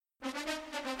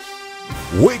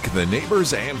Wake the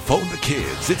neighbors and phone the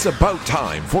kids. It's about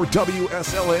time for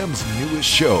WSLM's newest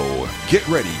show. Get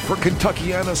ready for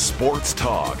Kentuckiana Sports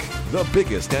Talk, the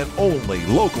biggest and only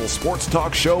local sports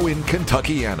talk show in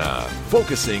Kentuckiana,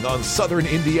 focusing on Southern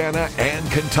Indiana and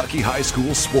Kentucky high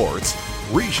school sports,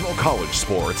 regional college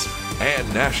sports,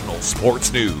 and national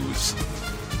sports news.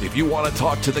 If you want to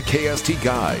talk to the KST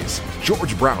guys,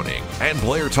 George Browning and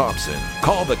Blair Thompson,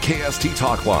 call the KST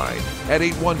Talk line at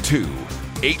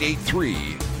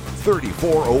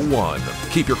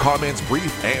 812-883-3401. Keep your comments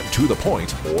brief and to the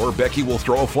point, or Becky will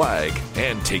throw a flag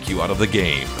and take you out of the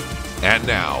game. And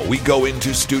now we go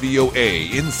into Studio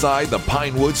A inside the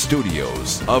Pinewood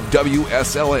Studios of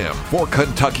WSLM for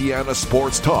Kentuckiana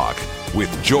Sports Talk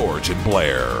with George and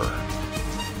Blair. 10,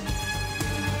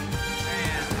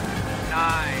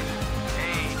 9,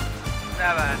 8,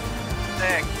 7,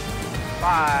 6,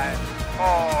 5,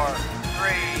 4,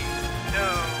 3, 2,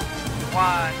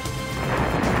 1.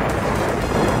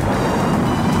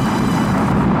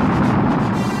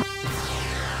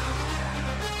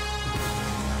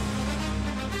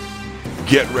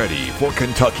 Get ready for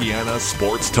Kentuckiana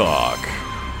Sports Talk.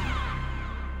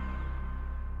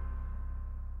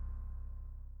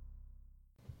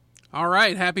 All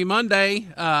right, happy Monday.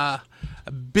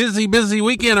 Busy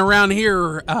weekend around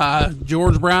here.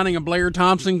 George Browning and Blair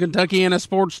Thompson, Kentuckiana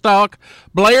Sports Talk.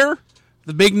 Blair,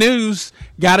 the big news,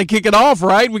 got to kick it off,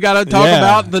 right? We got to talk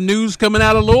about the news coming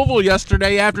out of Louisville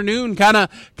yesterday afternoon, kind of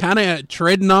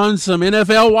treading on some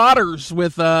NFL waters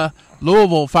with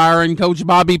Louisville firing Coach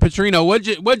Bobby Petrino.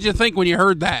 What'd you think when you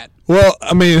heard that? Well,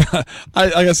 I mean,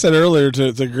 like I said earlier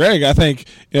to Greg, I think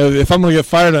if I'm going to get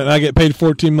fired and I get paid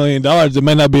 $14 million, it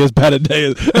may not be as bad a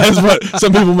day as what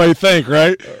some people may think,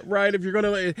 right? Right. If you're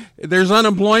going to, there's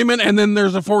unemployment and then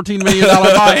there's a $14 million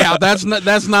buyout.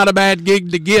 That's not a bad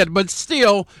gig to get. But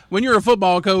still, when you're a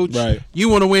football coach, right, you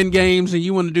want to win games and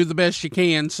you want to do the best you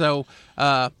can. So,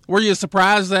 were you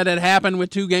surprised that it happened with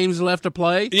 2 games left to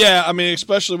play? Yeah, I mean,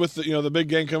 especially with the big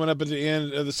game coming up at the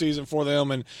end of the season for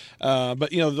them, and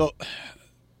but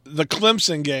the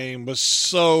Clemson game was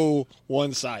so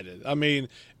one-sided. I mean,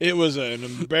 it was an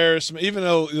embarrassment. Even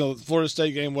though the Florida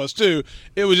State game was too,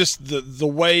 it was just the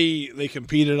way they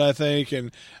competed, I think,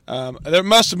 and there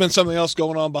must have been something else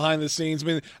going on behind the scenes. I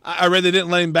mean, I read they didn't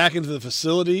let him back into the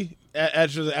facility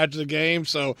after the game,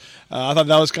 so I thought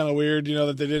that was kind of weird.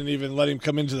 That they didn't even let him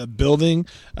come into the building.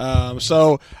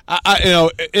 So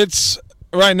it's.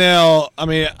 Right now, I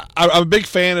mean, I'm a big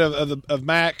fan of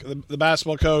Mac, the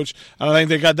basketball coach. I think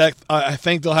they got that. I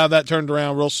think they'll have that turned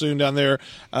around real soon down there.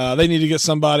 They need to get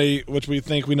somebody, which we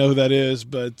think we know who that is,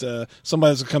 but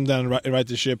somebody that's going to come down and right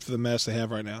the ship for the mess they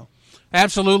have right now.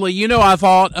 Absolutely. I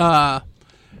thought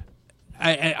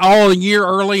all a year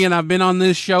early, and I've been on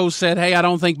this show, said, hey, I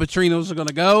don't think Petrino's going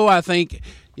to go. I think,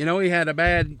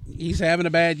 he's having a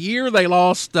bad year. They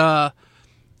lost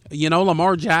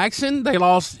Lamar Jackson. They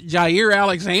lost Jair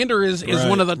Alexander is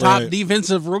one of the top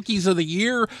defensive rookies of the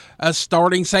year, a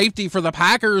starting safety for the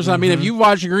Packers. Mm-hmm. I mean, if you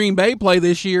watch Green Bay play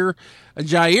this year,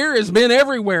 Jair has been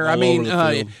everywhere. I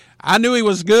knew he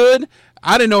was good.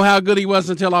 I didn't know how good he was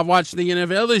until I watched the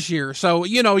NFL this year. So,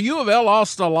 U of L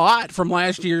lost a lot from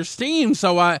last year's team.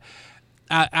 So I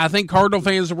think Cardinal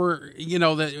fans were,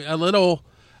 a little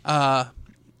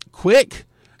quick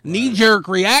knee-jerk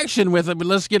reaction with it, but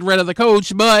let's get rid of the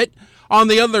coach. But on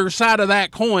the other side of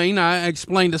that coin, I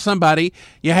explained to somebody,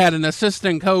 you had an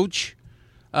assistant coach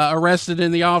arrested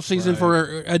in the offseason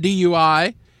for a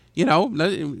DUI.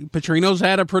 Petrino's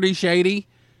had a pretty shady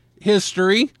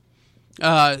history.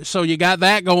 So you got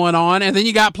that going on, and then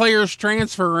you got players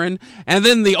transferring, and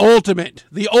then the ultimate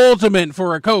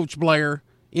for a coach, Blair,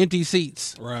 empty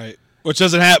seats. Right. Which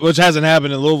hasn't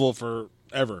happened in Louisville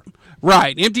forever.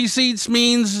 Right. Empty seats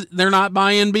means they're not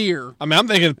buying beer. I mean, I'm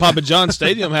thinking Papa John's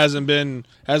Stadium hasn't been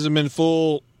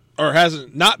full or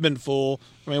hasn't not been full.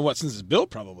 I mean, since it's built,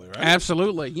 probably, right?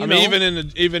 Absolutely. Even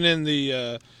in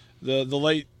the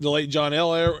late John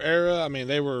L. era, I mean,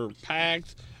 they were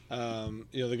packed.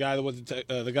 The guy that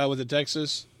went to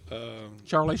Texas,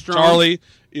 Charlie Strong. Charlie,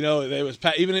 they was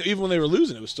packed. Even when they were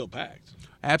losing, it was still packed.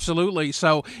 Absolutely.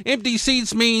 So empty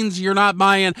seats means you're not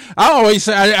buying. I always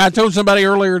say, I told somebody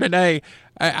earlier today,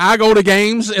 I go to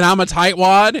games and I'm a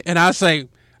tightwad, and I say,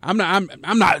 I'm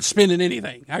not spending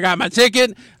anything. I got my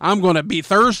ticket. I'm going to be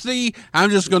thirsty.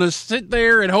 I'm just going to sit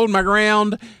there and hold my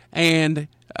ground. And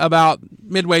about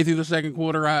midway through the second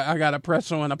quarter, I got a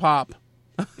pretzel and a pop.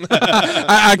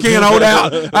 I can't hold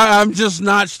out. I'm just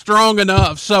not strong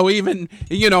enough. So even,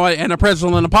 and a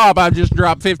pretzel and a pop, I just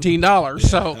dropped $15.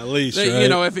 So at least,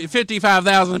 right? If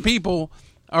 55,000 people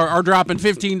are dropping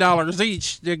 $15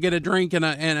 each to get a drink and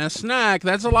a snack,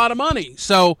 that's a lot of money.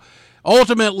 So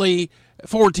ultimately,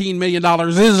 $14 million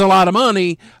is a lot of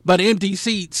money, but empty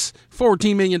seats,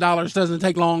 $14 million doesn't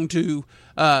take long to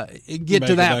get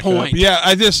to that point.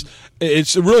 Yeah,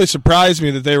 it's really surprised me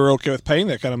that they were okay with paying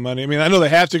that kind of money. I mean, I know they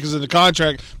have to because of the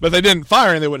contract, but if they didn't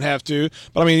fire him, they wouldn't have to.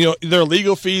 But I mean, there are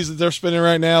legal fees that they're spending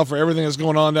right now for everything that's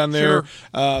going on down there.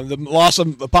 Sure. The loss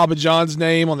of Papa John's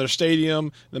name on their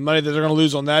stadium, the money that they're going to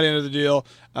lose on that end of the deal.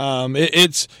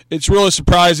 It's really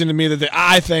surprising to me that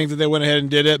I think that they went ahead and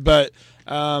did it, but.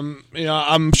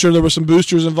 I'm sure there were some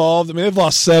boosters involved. I mean, they've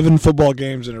lost 7 football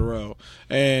games in a row,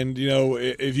 and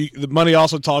the money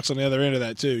also talks on the other end of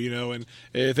that too. And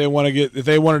if they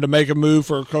wanted to make a move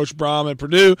for Coach Brom at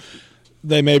Purdue,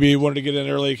 they maybe wanted to get in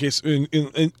early. In case,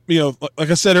 like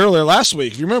I said earlier last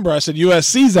week, if you remember, I said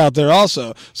USC's out there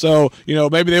also. So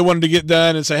maybe they wanted to get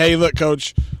done and say, hey, look,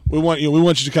 Coach, we want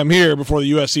you to come here before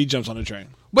the USC jumps on the train.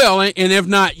 Well, and if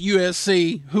not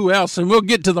USC, who else? And we'll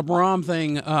get to the Brom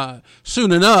thing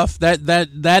soon enough.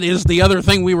 That is the other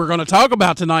thing we were going to talk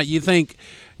about tonight. You think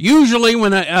usually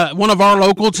when one of our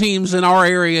local teams in our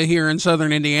area here in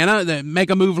southern Indiana that make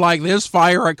a move like this,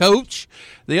 fire a coach,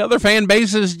 the other fan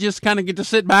bases just kind of get to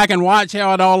sit back and watch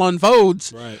how it all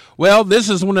unfolds. Right. Well, this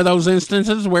is one of those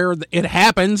instances where it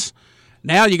happens.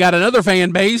 Now you got another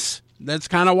fan base that's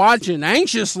kind of watching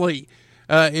anxiously.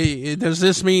 Does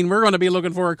this mean we're going to be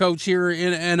looking for a coach here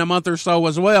in a month or so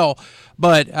as well?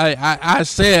 But I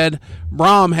said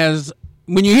Brom has,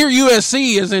 when you hear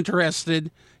USC is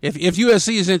interested, if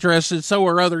USC is interested, so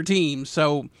are other teams.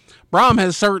 So Brom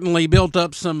has certainly built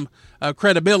up some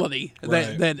credibility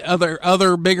that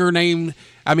other bigger name.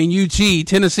 I mean, UT,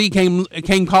 Tennessee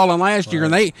came calling last year,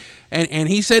 and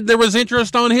he said there was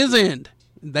interest on his end.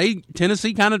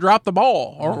 Tennessee kind of dropped the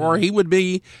ball, or he would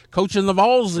be coaching the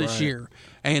Vols this year.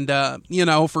 And,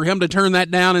 for him to turn that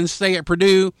down and stay at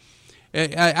Purdue,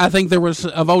 I think there was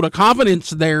a vote of confidence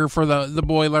there for the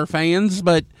Boiler fans,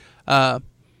 but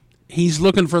he's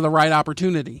looking for the right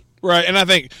opportunity. Right, and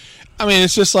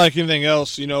it's just like anything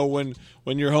else,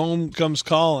 when your home comes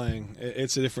calling,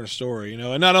 it's a different story,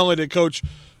 And not only did Coach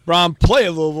Brom play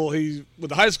at Louisville, he with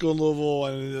the high school in Louisville,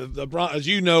 and the Brom, as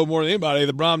you know more than anybody,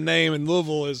 the Brom name in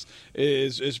Louisville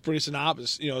is pretty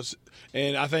synonymous,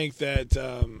 and I think that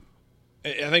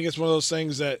I think it's one of those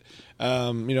things that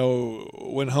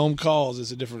when home calls,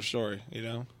 it's a different story,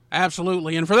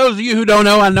 Absolutely. And for those of you who don't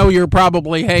know, I know you're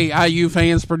probably, hey, IU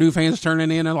fans, Purdue fans turning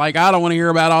in and like, I don't want to hear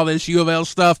about all this U of L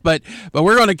stuff, but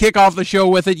we're going to kick off the show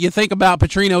with it. You think about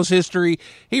Petrino's history.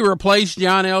 He replaced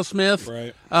John L. Smith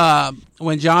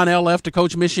when John L. left to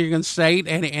coach Michigan State,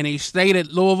 and he stayed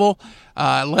at Louisville,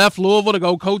 left Louisville to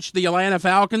go coach the Atlanta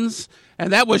Falcons,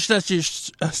 and that was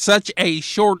such a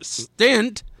short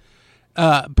stint.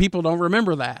 People don't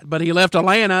remember that, but he left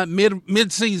Atlanta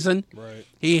mid-season. Right.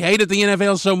 He hated the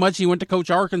NFL so much he went to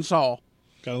coach Arkansas.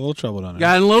 Got a little trouble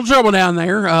down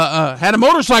there. Had a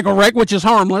motorcycle wreck, which is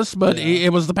harmless, but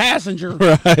it was the passenger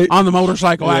on the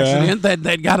motorcycle accident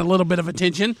that got a little bit of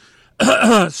attention.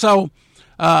 So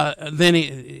then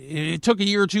he took a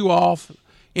year or two off,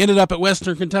 ended up at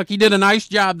Western Kentucky, did a nice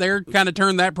job there, kind of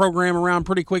turned that program around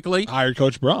pretty quickly. Hired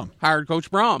Coach Brom.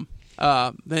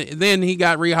 Then he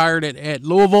got rehired at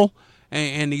Louisville,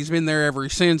 and he's been there ever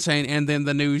since. And then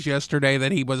the news yesterday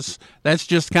that that's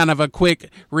just kind of a quick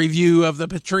review of the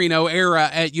Petrino era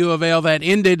at U of L that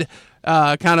ended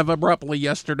kind of abruptly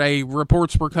yesterday.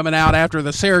 Reports were coming out after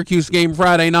the Syracuse game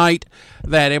Friday night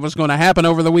that it was going to happen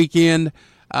over the weekend,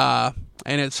 and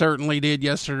it certainly did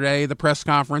yesterday. The press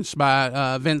conference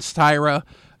by Vince Tyra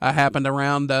happened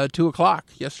around 2 o'clock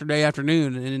yesterday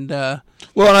afternoon, and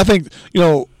I think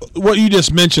what you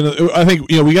just mentioned. I think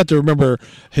we got to remember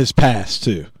his past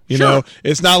too. You know,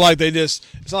 it's not like they just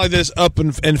up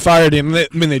and fired him. I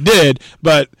mean, they did,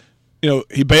 but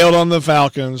he bailed on the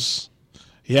Falcons.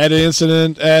 He had an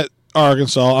incident at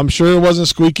Arkansas. I'm sure it wasn't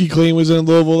squeaky clean. Was in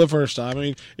Louisville the first time. I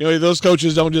mean, those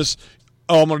coaches don't just.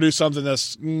 I'm going to do something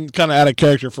that's kind of out of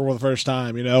character for the first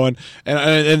time, and so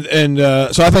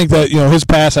I think that his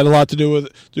past had a lot to do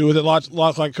with it.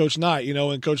 Lot like Coach Knight,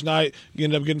 when Coach Knight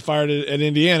ended up getting fired at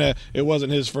Indiana, it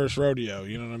wasn't his first rodeo.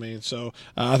 You know what I mean? So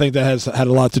I think that has had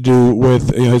a lot to do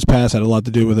with his past had a lot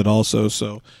to do with it also.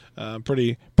 So.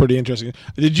 Pretty interesting.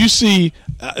 Did you see?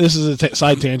 This is a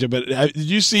side tangent, but did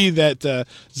you see that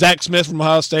Zach Smith from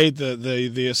Ohio State,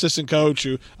 the assistant coach,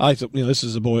 who I like to, this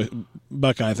is a boy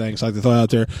Buckeye thing, so I like to throw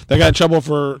out there, that got in trouble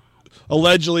for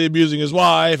allegedly abusing his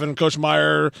wife, and Coach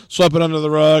Meyer swept it under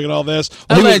the rug and all this.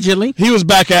 Allegedly. He was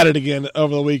back at it again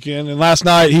over the weekend, and last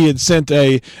night he had sent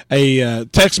a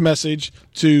text message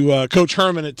to Coach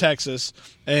Herman at Texas,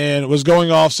 and was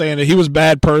going off saying that he was a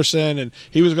bad person and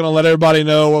he was going to let everybody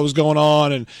know what was going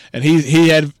on, and he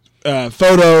had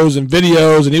photos and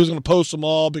videos, and he was going to post them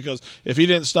all because if he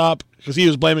didn't stop, because he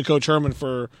was blaming Coach Herman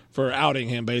for outing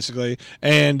him basically,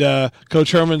 and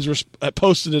Coach Herman's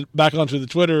posted it back onto the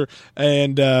Twitter,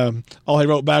 and all he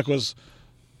wrote back was,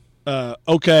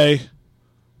 "Okay,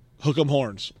 hook 'em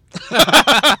horns."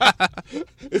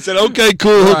 It said, "Okay,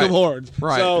 cool, hook 'em horns."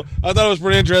 Right. So I thought it was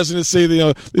pretty interesting to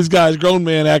see these guys, grown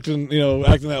men, acting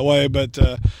that way, but.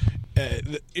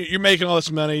 You're making all this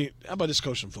money. How about just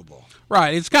coaching football?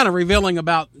 Right. It's kind of revealing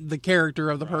about the character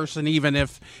of the person, even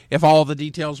if all the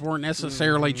details weren't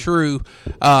necessarily true.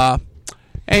 And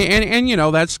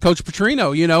that's Coach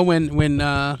Petrino. When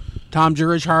Tom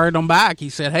Jurich hired him back, he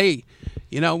said, "Hey,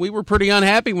 we were pretty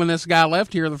unhappy when this guy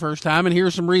left here the first time, and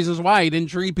here's some reasons why. He didn't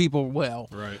treat people well.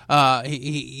 Right.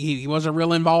 He wasn't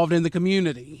real involved in the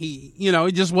community. He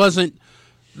just wasn't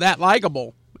that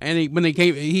likable." And when he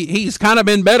came, he's kind of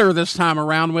been better this time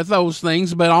around with those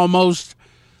things, but almost,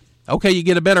 okay, you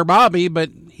get a better Bobby,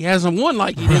 but he hasn't won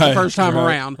like he did the first time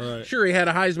around. Right. Sure, he had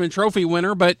a Heisman Trophy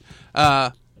winner, but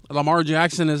Lamar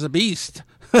Jackson is a beast.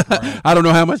 Right. I don't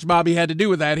know how much Bobby had to do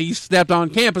with that. He stepped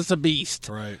on campus a beast.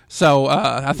 Right. So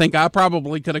I think I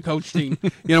probably could have coached him,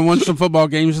 won some football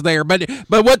games there. But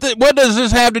what does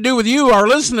this have to do with you, our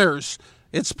listeners?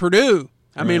 It's Purdue.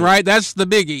 I mean, right? That's the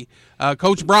biggie.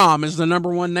 Coach Brom is the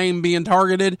number one name being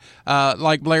targeted.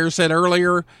 Like Blair said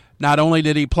earlier, not only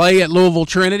did he play at Louisville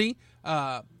Trinity,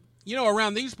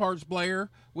 around these parts, Blair,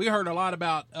 we heard a lot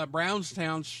about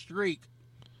Brownstown's streak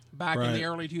back in the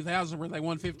early 2000s where they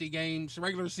won 50 games,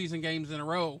 regular season games in a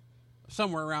row,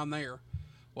 somewhere around there.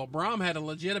 Well, Brom had a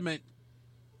legitimate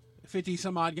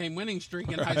 50-some-odd game winning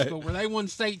streak in high school where they won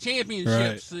state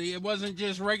championships. Right. It wasn't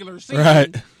just regular season.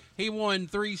 Right. He won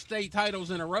 3 state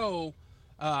titles in a row.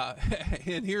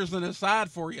 And here's an aside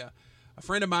for you. A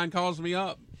friend of mine calls me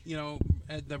up,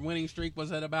 the winning streak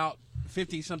was at about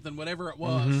 50-something, whatever it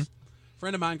was. Mm-hmm. A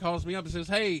friend of mine calls me up and says,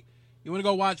 "Hey, you want to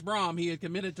go watch Brom?" He had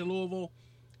committed to Louisville.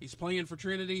 He's playing for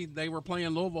Trinity. They were playing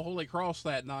Louisville Holy Cross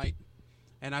that night.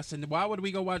 And I said, "Why would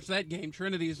we go watch that game?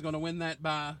 Trinity is going to win that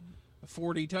by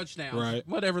 40 touchdowns, right.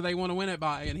 Whatever they want to win it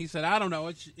by." And he said, "I don't know.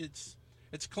 It's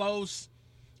close.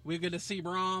 We're going to see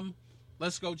Brom.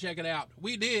 Let's go check it out."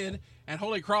 We did, and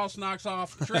Holy Cross knocks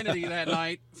off Trinity that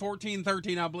night.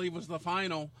 14-13, I believe, was the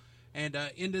final, and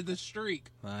ended the streak.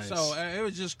 Nice. So it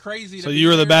was just crazy. So you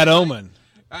were the bad omen.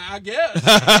 I guess.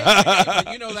 But,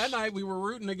 that night we were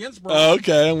rooting against Brom. Oh,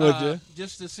 okay, I'm with you.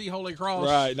 Just to see Holy Cross.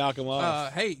 Right, knock them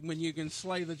off. Hey, when you can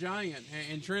slay the giant,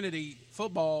 and Trinity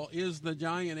football is the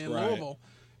giant in Right. Louisville.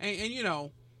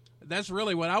 And that's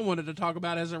really what I wanted to talk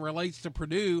about as it relates to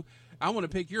Purdue. I want to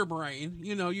pick your brain.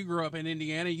 You grew up in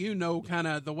Indiana. Kind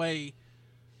of the way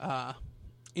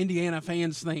Indiana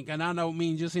fans think. And I don't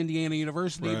mean just Indiana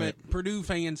University, Right. but Purdue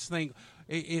fans think.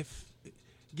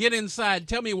 Get inside.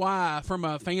 Tell me why, from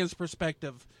a fan's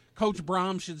perspective, Coach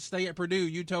Brom should stay at Purdue.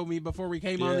 You told me before we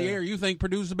came on the air you think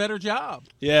Purdue's a better job.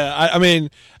 Yeah, I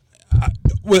mean,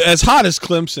 as hot as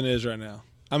Clemson is right now,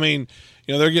 I mean,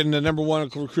 they're getting the number one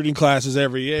recruiting classes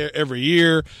every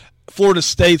year. Florida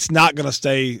State's not going to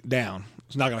stay down.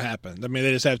 It's not going to happen. I mean,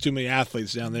 they just have too many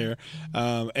athletes down there.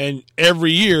 And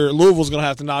every year, Louisville's going to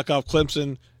have to knock off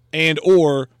Clemson and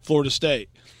or Florida State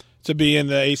to be in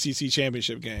the ACC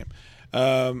championship game.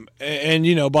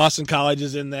 And Boston College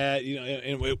is in that.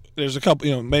 And there's a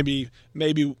couple. Maybe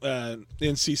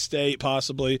NC State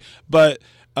possibly. But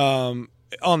on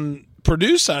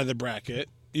Purdue's side of the bracket,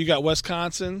 you got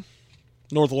Wisconsin,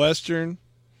 Northwestern,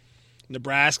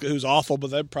 Nebraska, who's awful,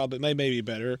 but they probably may be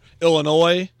better.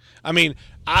 Illinois. I mean,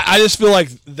 I just feel like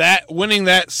that winning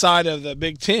that side of the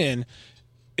Big Ten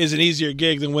is an easier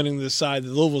gig than winning the side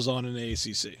that Louisville's on in the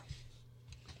ACC.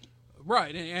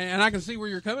 Right, and I can see where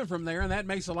you're coming from there, and that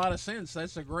makes a lot of sense.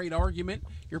 That's a great argument.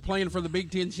 You're playing for the Big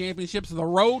Ten championships. The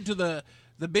road to the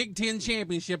Big Ten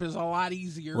championship is a lot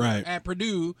easier at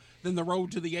Purdue than the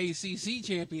road to the ACC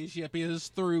championship is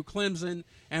through Clemson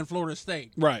and Florida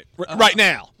State. Right, right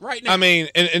now. Right now. I mean,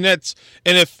 and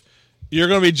if you're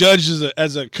going to be judged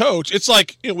as a coach, it's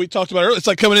like we talked about earlier. It's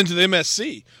like coming into the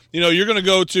MSC. You're going to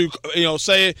go to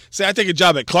say I take a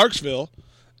job at Clarksville,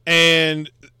 and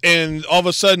all of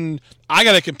a sudden I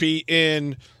got to compete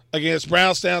against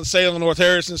Brownstown, Salem, North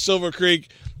Harrison, Silver Creek.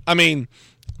 I mean,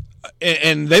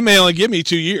 and they may only give me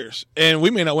 2 years, and we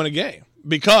may not win a game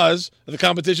because the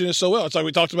competition is so well. It's like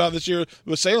we talked about this year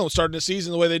with Salem starting the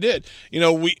season the way they did.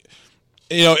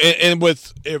 you know,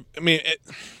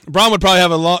 Brohm would probably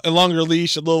have a longer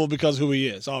leash at Louisville because of who he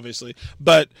is, obviously.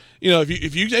 But you know,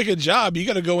 if you take a job, you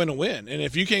got to go in and win. And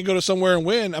if you can't go to somewhere and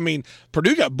win, I mean,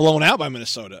 Purdue got blown out by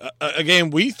Minnesota, a game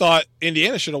we thought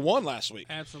Indiana should have won last week.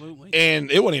 Absolutely,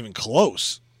 and it wasn't even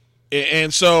close.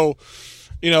 And so,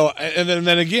 you know, and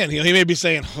then again, you know, he may be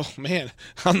saying, "Oh man,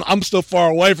 I'm still far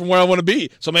away from where I want to be,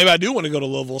 so maybe I do want to go to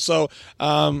Louisville." So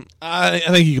I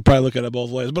think you could probably look at it both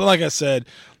ways. But like I said,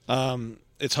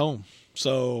 it's home,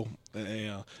 so you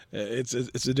know, it's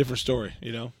a different story,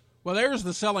 you know. Well, there's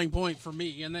the selling point for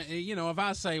me, and you know, if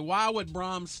I say why would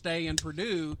Brohm stay in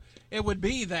Purdue, it would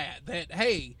be that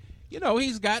hey, you know,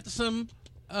 he's got some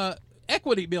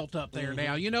equity built up there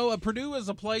now. You know, Purdue is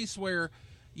a place where,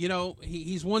 you know,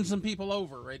 he's won some people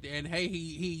over, and hey,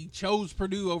 he chose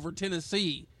Purdue over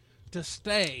Tennessee to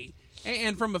stay,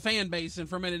 and from a fan base and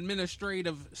from an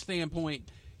administrative standpoint,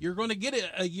 you're going to get it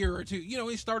a year or two. You know,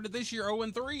 he started this year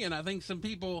 0-3, and I think some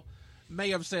people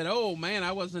may have said, "Oh man,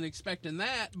 I wasn't expecting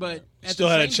that," but at Still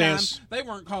the had same a chance. time, they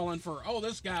weren't calling for, "Oh,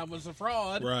 this guy was a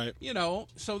fraud," Right? You know,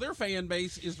 so their fan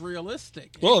base is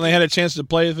realistic. Well, and they had a chance to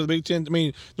play for the Big Ten. I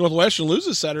mean, Northwestern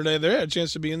loses Saturday; they had a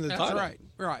chance to be in the title. That's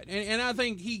right, and I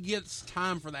think he gets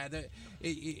time for that.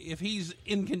 If he's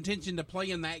in contention to play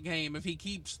in that game, if he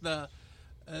keeps the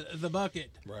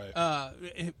bucket, right,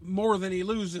 more than he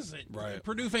loses it, right,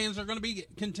 Purdue fans are going to be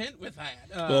content with that.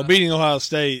 Well, beating Ohio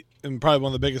State and probably one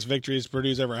of the biggest victories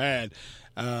Purdue's ever had,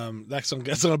 that's going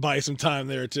to buy you some time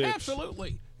there too.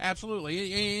 Absolutely,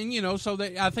 and you know, so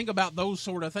I think about those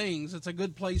sort of things. It's a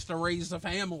good place to raise a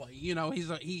family. You know,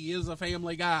 he is a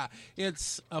family guy.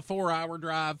 It's a 4-hour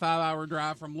drive, 5-hour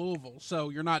drive from Louisville, so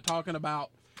you're not talking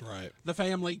about. Right. The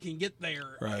family can get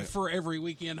there right. for every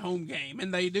weekend home game,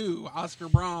 and they do. Oscar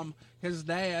Brohm, his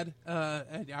dad,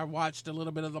 I watched a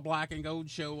little bit of the Black and Gold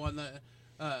show on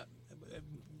the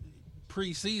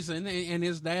preseason, and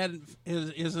his dad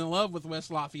is in love with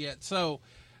West Lafayette. So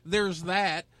there's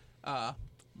that.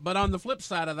 But on the flip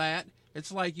side of that,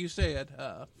 it's like you said,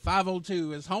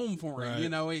 502 is home for him. Right. You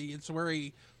know, it's where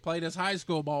he played his high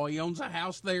school ball. He owns a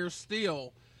house there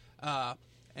still.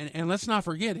 And let's not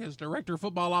forget, his director of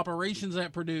football operations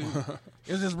at Purdue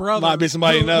is his brother. Might be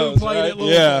somebody who knows, played right? at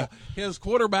Louisville. Yeah. His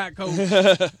quarterback coach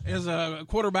is a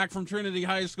quarterback from Trinity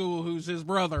High School who's his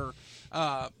brother.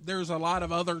 There's a lot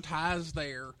of other ties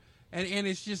there. And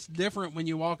it's just different when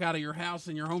you walk out of your house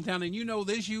in your hometown. And you know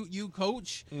this, you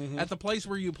coach at the place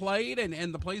where you played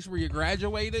and the place where you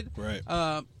graduated.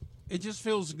 Right. It just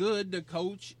feels good to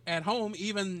coach at home,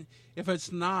 even if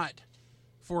it's not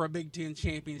for a Big Ten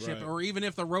championship, right. or even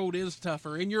if the road is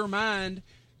tougher. In your mind,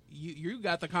 you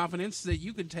got the confidence that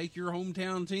you can take your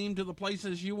hometown team to the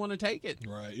places you want to take it.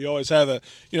 Right. You always have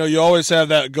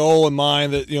that goal in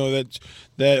mind that, you know,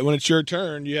 that when it's your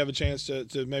turn, you have a chance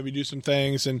to maybe do some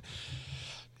things. And,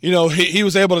 you know, he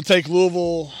was able to take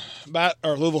Louisville's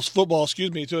football,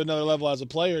 to another level as a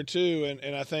player too.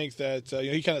 And I think that you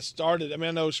know, he kind of started. I mean,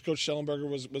 I know Coach Schellenberger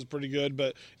was pretty good,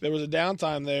 but there was a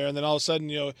downtime there, and then all of a sudden,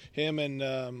 you know, him and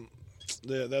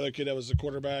the other kid that was the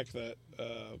quarterback that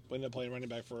ended up playing running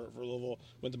back for Louisville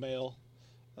went to Mail.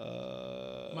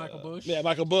 Michael Bush. Yeah,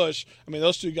 Michael Bush. I mean,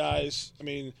 those two guys. I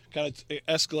mean, kind of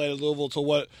escalated Louisville to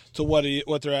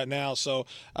what they're at now. So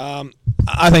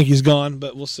I think he's gone,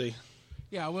 but we'll see.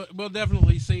 Yeah, we'll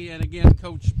definitely see. And again,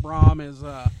 Coach Brohm is,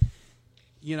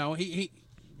 you know, he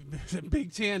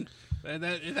Big Ten.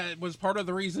 That was part of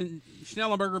the reason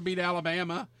Schnellenberger beat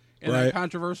Alabama in right. that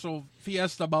controversial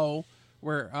Fiesta Bowl,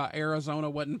 where Arizona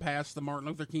wasn't past the Martin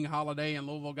Luther King holiday, and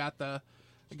Louisville got the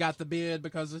bid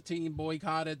because the team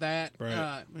boycotted that.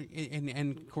 Right.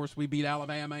 And of course, we beat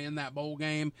Alabama in that bowl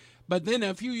game. But then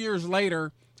a few years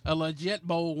later, a legit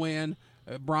bowl win.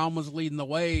 Brohm was leading the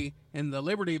way in the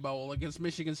Liberty Bowl against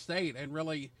Michigan State and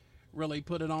really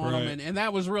put it on right. them. And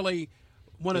that was really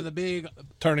one of the big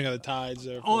turning of the tides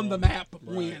there on the map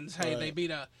wins. Right. Hey, they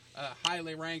beat a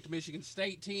highly ranked Michigan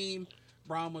State team.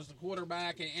 Brohm was the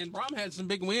quarterback, and Brohm had some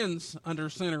big wins under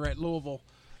center at Louisville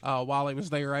while he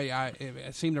was there. I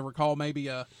seem to recall maybe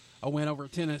a win over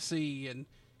Tennessee, and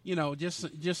you know, just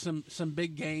some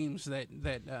big games that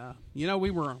you know, we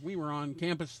were on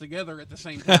campus together at the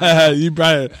same time. You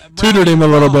probably tutored him a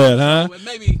little bit, huh? So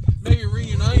maybe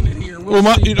reunited here.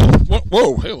 Well, you know,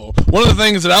 whoa, hello. One of the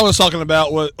things that I was talking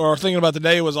about or thinking about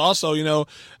today was also, you know,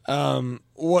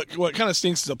 what kind of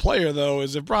stinks as a player though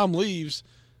is if Brohm leaves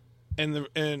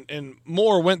and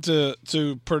Moore went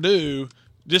to Purdue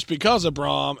just because of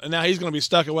Brohm, and now he's going to be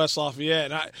stuck at West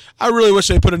Lafayette. And I really wish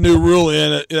they put a new rule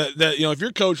in that you know, if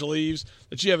your coach leaves,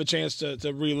 that you have a chance to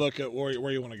relook at where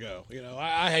you want to go. You know,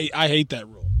 I hate that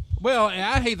rule. Well,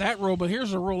 I hate that rule, but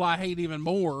here's a rule I hate even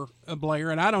more,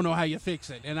 Blair, and I don't know how you fix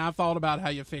it. And I've thought about how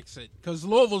you fix it because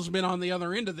Louisville's been on the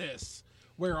other end of this,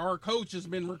 where our coach has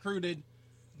been recruited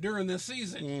during this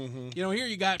season. Mm-hmm. You know, here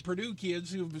you got Purdue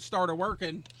kids who started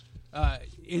working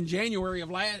in January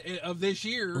of this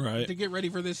year Right. to get ready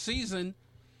for this season,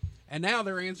 and now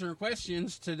they're answering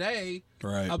questions today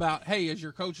Right. about, hey, is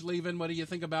your coach leaving? What do you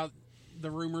think about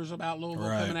the rumors about Louisville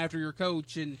Right. coming after your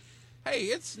coach? And hey,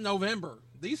 it's November.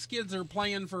 These kids are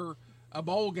playing for a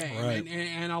bowl game, Right.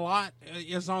 and a lot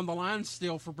is on the line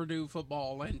still for Purdue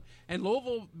football. And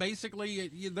Louisville, basically,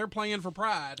 they're playing for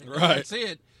pride. Right. That's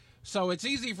it. So it's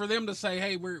easy for them to say,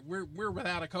 hey, we're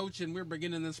without a coach and we're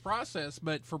beginning this process.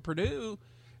 But for Purdue,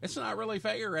 it's not really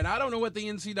fair. And I don't know what the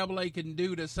NCAA can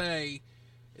do to say,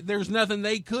 there's nothing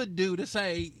they could do to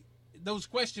say those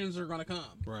questions are going to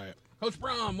come. Right. Coach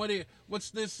Brom,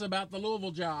 what's this about the Louisville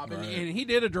job? Right. And he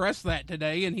did address that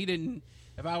today, and he didn't.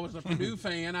 If I was a Purdue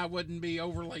fan, I wouldn't be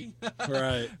overly.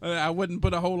 Right. I wouldn't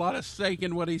put a whole lot of stake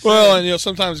in what he said. Well, and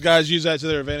sometimes guys use that to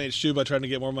their advantage too by trying to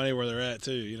get more money where they're at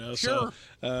too. Sure.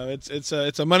 So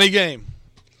it's a money game.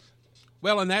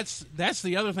 Well, and that's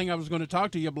the other thing I was going to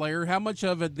talk to you, Blair. How much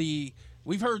of it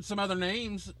we've heard some other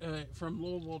names from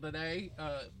Louisville today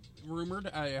rumored.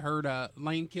 I heard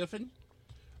Lane Kiffin.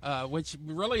 Which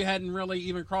really hadn't really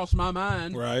even crossed my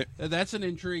mind. Right. That's an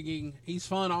intriguing. He's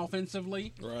fun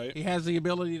offensively. Right. He has the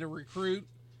ability to recruit.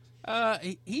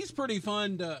 He's pretty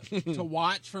fun to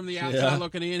watch from the outside Yeah.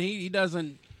 looking in. He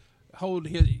doesn't hold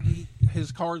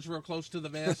his cards real close to the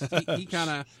vest. He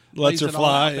kind of Lets her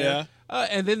fly. Yeah.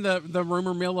 And then the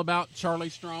rumor mill about Charlie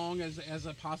Strong as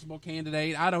a possible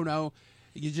candidate. I don't know.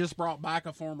 You just brought back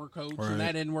a former coach, Right. and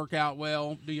that didn't work out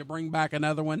well. Do you bring back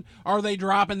another one? Are they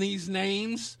dropping these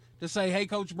names to say, hey,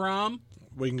 Coach Brom,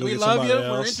 We can go we get love somebody you,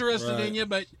 we're else. interested Right. in you,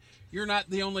 but you're not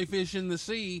the only fish in the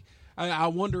sea. I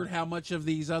wondered how much of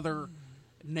these other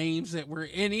names that were,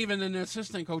 and even an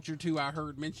assistant coach or two I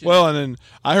heard mentioned. Well, and then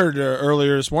I heard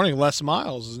earlier this morning, Les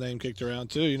Miles' his name kicked around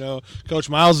too. Coach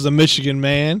Miles is a Michigan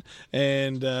man,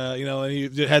 and and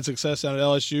he had success down at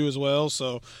LSU as well.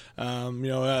 So,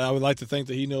 I would like to think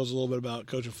that he knows a little bit about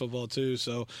coaching football too.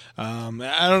 So,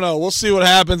 I don't know. We'll see what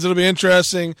happens. It'll be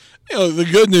interesting. The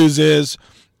good news is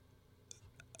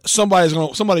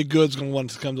somebody good's going to want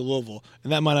to come to Louisville,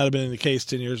 and that might not have been the case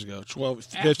 10 years ago, 12,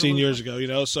 15 Absolutely. years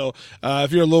ago, so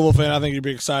if you're a Louisville fan, I think you'd be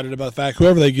excited about the fact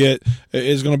whoever they get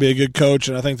is going to be a good coach,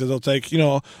 and I think that they'll take,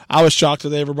 I was shocked that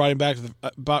they ever brought him back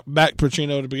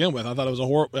Pacino to begin with. I thought it was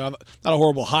not a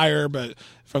horrible hire, but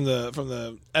from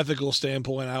the ethical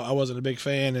standpoint, I wasn't a big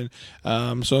fan,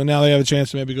 and so now they have a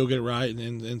chance to maybe go get it right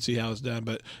and see how it's done,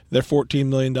 but they're $14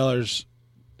 million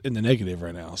in the negative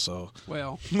right now, so.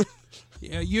 Well,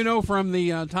 yeah, from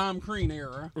the Tom Crean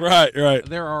era, Right.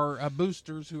 there are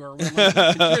boosters who are willing to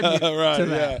contribute Right, to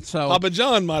that. yeah. So Papa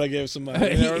John might have gave some money.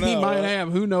 You never he know, might right?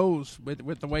 have. Who knows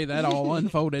with the way that all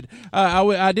unfolded.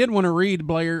 I did want to read,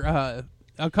 Blair,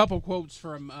 a couple quotes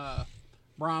from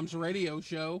Brom's radio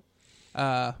show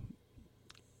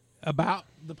about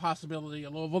the possibility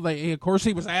of Louisville. Of course,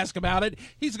 he was asked about it.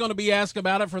 He's going to be asked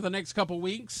about it for the next couple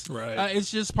weeks. Right. It's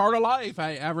just part of life.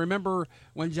 I remember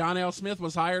when John L. Smith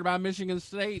was hired by Michigan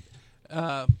State,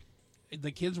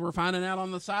 the kids were finding out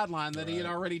on the sideline that he had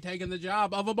already taken the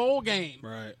job of a bowl game.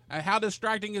 Right. How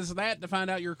distracting is that to find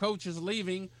out your coach is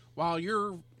leaving while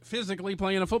you're physically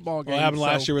playing a football game? Well, it happened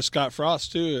last year with Scott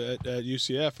Frost, too, at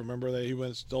UCF. Remember that he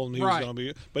told him he was Right. going to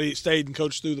be, but he stayed and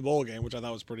coached through the bowl game, which I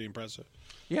thought was pretty impressive.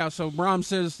 Yeah, so Brom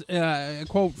says, a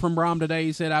quote from Brom today,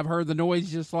 he said, I've heard the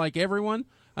noise just like everyone.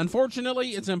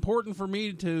 Unfortunately, it's important for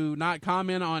me to not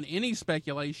comment on any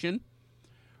speculation.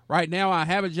 Right now, I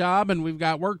have a job and we've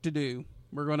got work to do.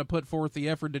 We're going to put forth the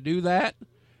effort to do that.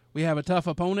 We have a tough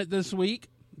opponent this week.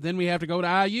 Then we have to go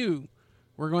to IU.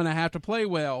 We're going to have to play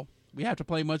well. We have to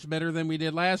play much better than we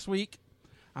did last week.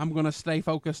 I'm going to stay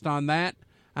focused on that.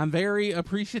 I'm very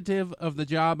appreciative of the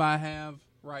job I have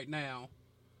right now.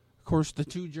 Of course, the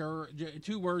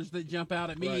two words that jump out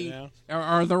at me Right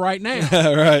are the right now.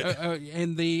 Right.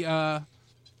 And the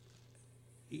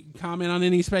comment on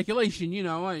any speculation.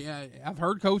 I've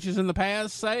heard coaches in the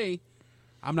past say,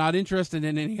 I'm not interested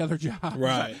in any other job.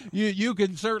 Right. You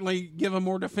could certainly give a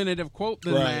more definitive quote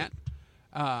than Right.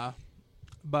 that.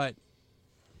 But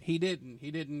he didn't.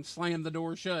 He didn't slam the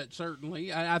door shut,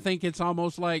 certainly. I think it's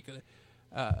almost like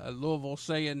Louisville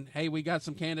saying, hey, we got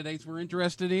some candidates we're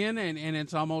interested in, and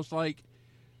it's almost like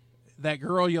that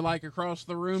girl you like across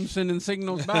the room sending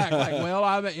signals back. Like, well,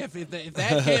 if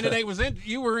that candidate was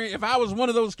if I was one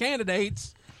of those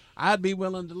candidates, I'd be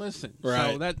willing to listen.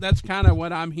 Right. So that's kind of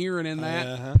what I'm hearing in that.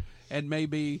 Uh-huh. and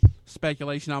maybe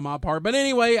speculation on my part. But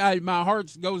anyway, my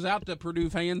heart goes out to Purdue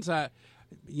fans.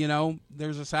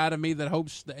 There's a side of me that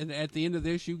hopes that at the end of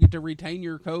this you get to retain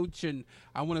your coach, and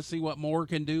I want to see what Moore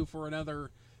can do for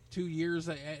another 2 years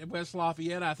at West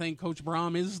Lafayette. I think Coach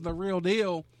Brom is the real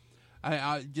deal.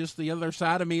 I just the other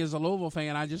side of me as a Louisville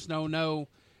fan, I just don't know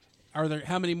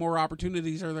how many more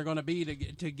opportunities are there going to be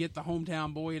to get the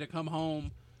hometown boy to come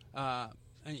home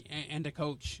and to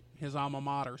coach his alma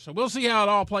mater. So we'll see how it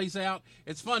all plays out.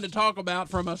 It's fun to talk about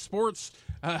from a sports.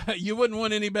 You wouldn't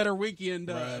want any better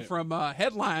weekend from a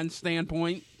headline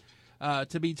standpoint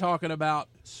to be talking about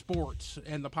sports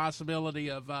and the possibility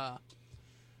of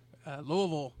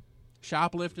Louisville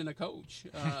shoplifting a coach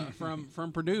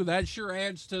from Purdue. That sure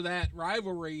adds to that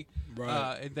rivalry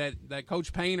that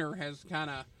Coach Painter has kind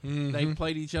of they've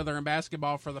played each other in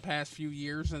basketball for the past few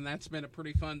years, and that's been a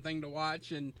pretty fun thing to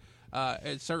watch, and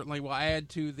it certainly will add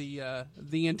to the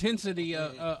intensity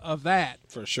of that.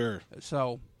 For sure.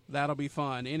 So that'll be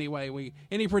fun. Anyway,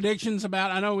 any predictions about,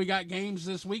 I know we got games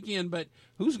this weekend, but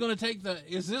who's going to take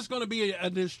is this going to be a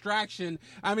distraction?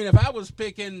 I mean, if I was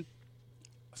picking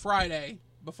Friday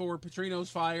before Petrino's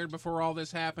fired, before all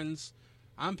this happens,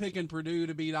 I'm picking Purdue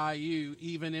to beat IU,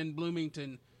 even in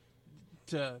Bloomington,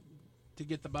 to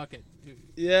get the bucket.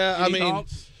 Yeah, Any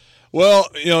thoughts? Well,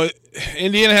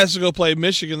 Indiana has to go play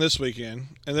Michigan this weekend,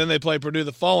 and then they play Purdue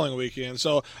the following weekend.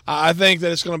 So I think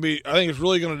that it's going to be. I think it's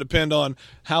really going to depend on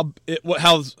how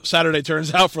Saturday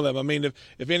turns out for them. I mean,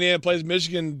 if Indiana plays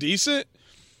Michigan decent,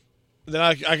 then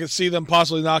I can see them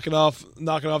possibly knocking off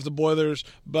the Boilers.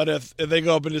 But if they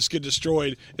go up and just get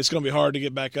destroyed, it's going to be hard to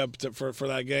get back up for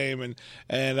that game.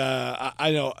 And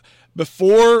I know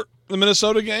before the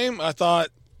Minnesota game, I thought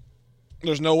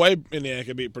there's no way Indiana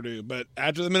could beat Purdue. But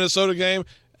after the Minnesota game,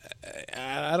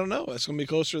 I don't know. It's going to be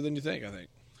closer than you think, I think.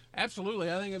 Absolutely.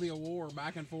 I think it'll be a war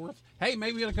back and forth. Hey,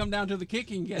 maybe it'll come down to the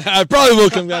kicking game. It probably will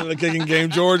come down to the kicking game,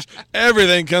 George.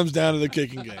 Everything comes down to the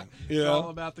kicking game. It's all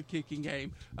about the kicking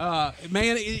game.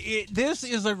 Man, this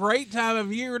is a great time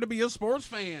of year to be a sports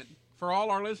fan for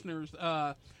all our listeners.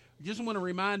 Just want to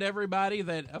remind everybody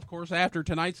that, of course, after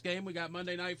tonight's game, we got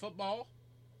Monday Night Football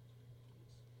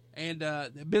and a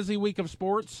busy week of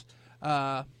sports.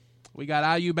 We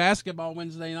got IU basketball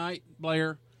Wednesday night,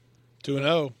 Blair.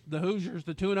 2-0. The Hoosiers,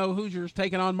 the 2-0 Hoosiers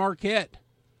taking on Marquette.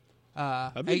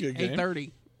 That'd be a good game.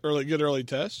 8:30. Early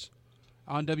test.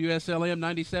 On WSLM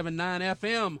 97.9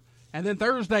 FM. And then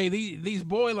Thursday, these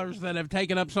Boilers that have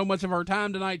taken up so much of our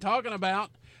time tonight talking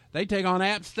about, they take on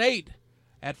App State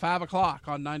at 5 o'clock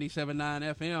on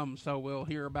 97.9 FM. So we'll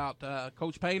hear about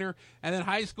Coach Painter. And then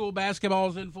high school basketball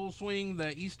is in full swing.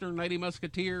 The Eastern Lady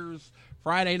Musketeers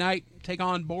Friday night take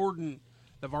on Borden.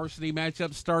 The varsity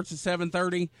matchup starts at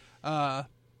 7:30.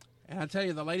 And I tell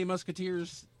you, the Lady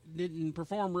Musketeers didn't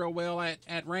perform real well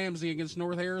at Ramsey against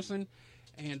North Harrison.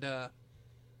 And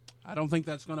I don't think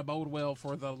that's going to bode well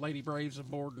for the Lady Braves of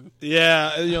Borden.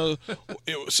 Yeah,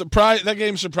 that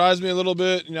game surprised me a little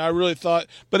bit. I really thought,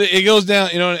 but it goes down,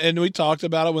 and we talked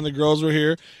about it when the girls were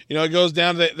here. It goes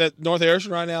down to that North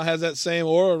Harrison right now has that same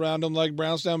aura around them like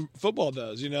Brownstown football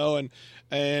does. Even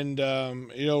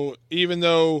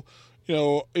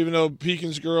though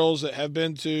Pekin's girls that have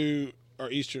been to, or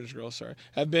Eastern's girls, sorry,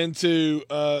 have been to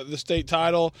the state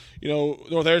title.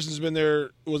 North Harrison's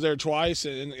was there twice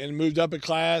and moved up a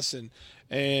class, and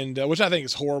which I think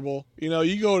is horrible.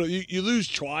 You lose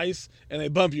twice and they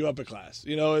bump you up a class.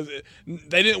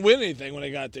 They didn't win anything when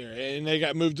they got there, and they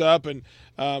got moved up. And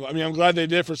I'm glad they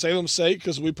did for Salem's sake,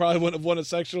 because we probably wouldn't have won a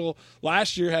sectional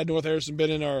last year had North Harrison been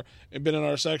in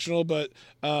our sectional. But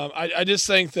I just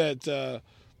think that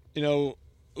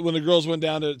when the girls went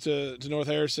down to North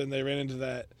Harrison, they ran into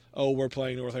that, we're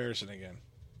playing North Harrison again.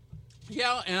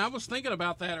 Yeah, and I was thinking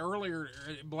about that earlier,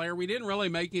 Blair. We didn't really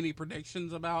make any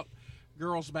predictions about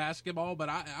girls basketball, but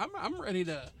I'm ready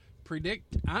to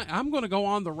predict. I'm going to go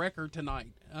on the record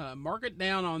tonight. Mark it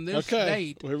down on this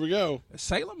date. Well, here we go.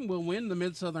 Salem will win the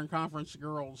Mid-Southern Conference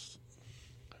girls.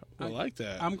 I like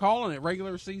that. I'm calling it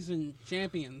regular season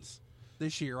champions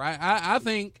this year. I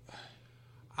think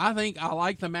I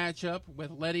like the matchup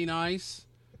with Letty Nice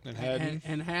and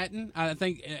Hatton. I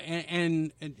think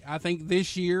and I think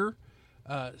this year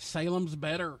Salem's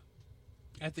better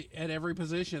at every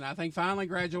position. I think finally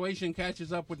graduation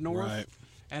catches up with North, right.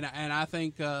 and I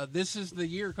think this is the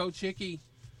year Coach Hickey.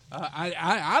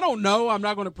 I don't know. I'm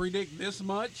not going to predict this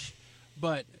much,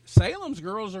 but Salem's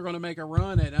girls are going to make a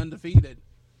run at undefeated.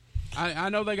 I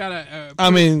know they got a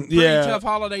pretty tough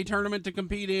holiday tournament to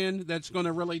compete in that's going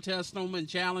to really test them and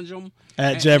challenge them.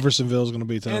 Jeffersonville is going to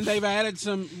be tough. And they've added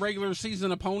some regular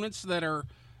season opponents that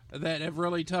have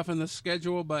really toughened the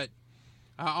schedule. But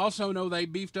I also know they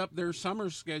beefed up their summer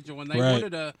schedule, and they Right.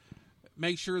 wanted to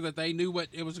make sure that they knew what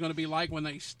it was going to be like when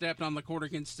they stepped on the court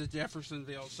against the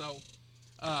Jeffersonville. So,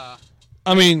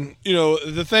 I mean,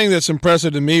 the thing that's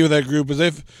impressive to me with that group is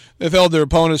they've held their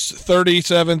opponents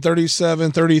 37,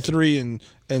 37, 33,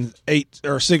 and 8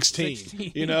 or 16.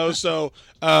 16. So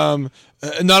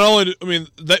not only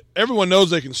everyone knows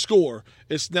they can score.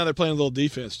 It's now they're playing a little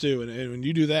defense too, and when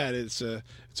you do that, it's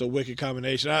a wicked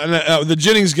combination. The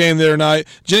Jennings game the other night,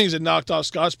 Jennings had knocked off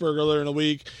Scottsburg earlier in the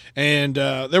week, and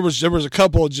there was a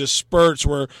couple of just spurts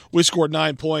where we scored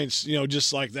 9 points,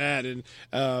 just like that, and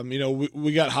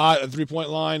we got hot at the 3-point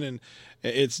line, and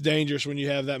it's dangerous when you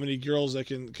have that many girls that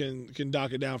can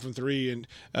knock it down from three, and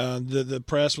the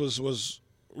press was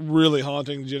really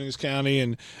haunting Jennings County,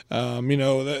 and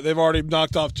they've already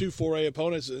knocked off 2 4A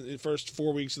opponents in the first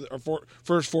 4 weeks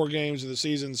first 4 games of the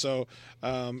season. So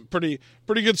pretty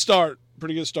good start.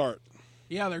 Pretty good start.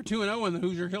 yeah, they're 2-0 in the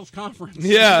Hoosier Hills Conference.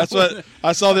 Yeah, that's what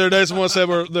I saw the other day. Someone said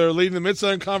they're leading the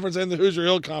Mid-Southern Conference and the Hoosier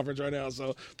Hill Conference right now.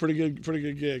 So pretty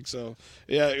good gig. So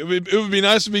yeah, it would be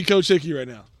nice to be Coach Hickey right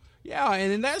now. Yeah,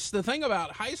 and that's the thing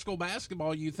about high school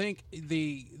basketball. You think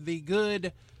the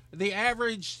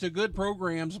average to good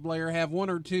programs, Blair, have 1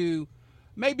 or 2,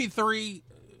 maybe 3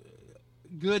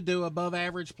 good to above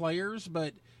average players,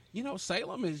 but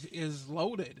Salem is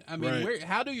loaded. I mean, Right.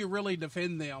 how do you really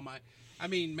defend them? I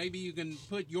mean, maybe you can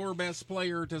put your best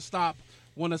player to stop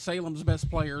one of Salem's best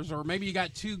players, or maybe you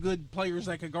got 2 good players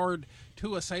that could guard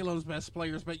 2 of Salem's best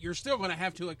players, but you're still going to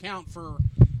have to account for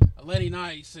Letty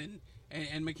Nice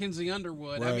and Mackenzie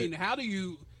Underwood. Right. I mean, how do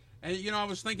you? And, I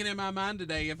was thinking in my mind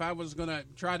today, if I was going to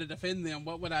try to defend them,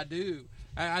 what would I do?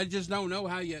 I just don't know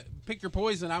how you pick your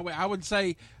poison. I would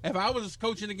say, if I was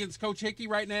coaching against Coach Hickey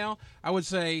right now, I would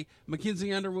say,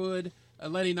 Mackenzie Underwood,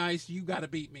 Letty Nice, you got to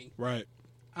beat me. Right.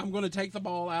 I'm going to take the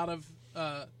ball out of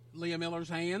Leah Miller's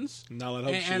hands. Not let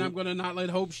Hope shoot. And I'm going to not let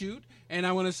Hope shoot. And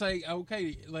I want to say,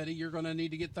 okay, Letty, you're going to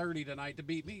need to get 30 tonight to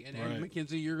beat me. And Right.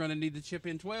 Mackenzie, you're going to need to chip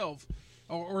in 12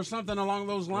 or something along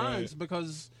those lines, Right.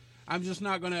 because I'm just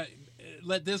not going to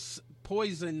let this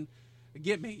poison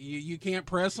get me. You can't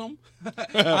press them.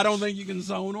 I don't think you can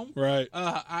zone them. Right.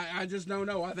 I just don't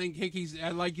know. I think Hickey's,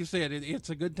 like you said, it's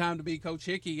a good time to be Coach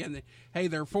Hickey. And, hey,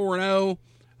 they're 4-0,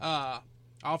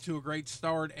 off to a great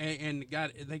start, and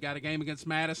they got a game against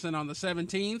Madison on the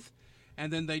 17th,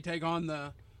 and then they take on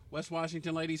the West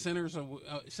Washington Lady Senators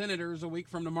a week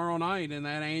from tomorrow night in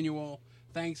that annual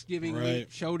Thanksgiving Right.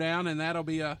 week showdown, and that'll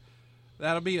be a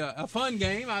fun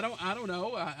game. I don't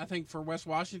know. I think for West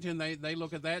Washington, they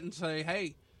look at that and say,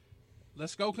 hey,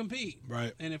 let's go compete.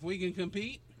 Right. And if we can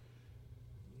compete,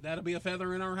 that'll be a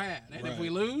feather in our hat. And if Right. we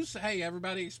lose, hey,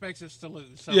 everybody expects us to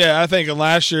lose. So, Yeah, I think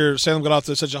last year Salem got off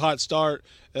to such a hot start.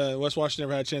 West Washington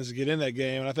never had a chance to get in that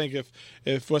game, and I think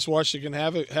if West Washington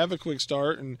can have a quick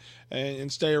start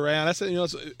and stay around, that's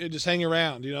just hang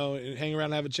around, and hang around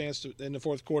and have a chance to in the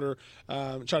fourth quarter,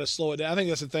 try to slow it down. I think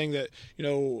that's the thing that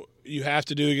you have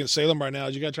to do against Salem right now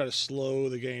is you got to try to slow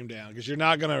the game down because you're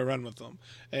not going to run with them,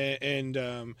 and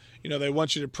they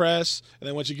want you to press and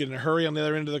they want you to get in a hurry on the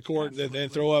other end of the court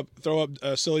and throw up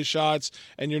silly shots,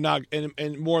 and you're not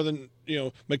and more than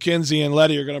Mackenzie and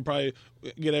Letty are going to probably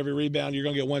get every rebound. You're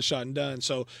going to get one shot and done.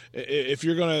 So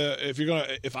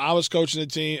if I was coaching a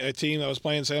team that was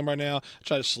playing Salem right now,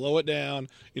 try to slow it down.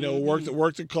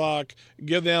 Work the clock,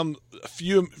 give them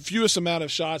fewest amount of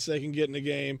shots they can get in the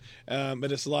game.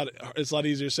 But it's a lot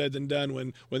easier said than done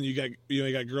when you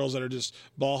got girls that are just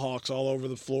ball hawks all over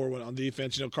the floor on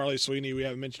defense. Carly Sweeney, we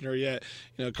haven't mentioned her yet.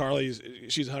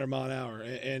 She's 100 mile an hour,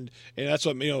 and that's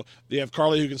what you have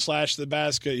Carly who can slash the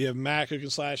basket. You have Mac who can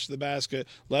slash the basket.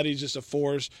 Letty's just a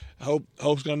force.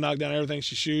 Hope's going to knock down everything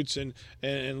she shoots, and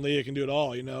Leah can do it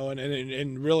all.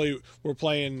 And really we're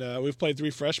playing. We've played 3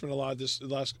 freshmen a lot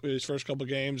these first couple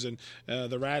games, and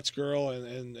the Rats girl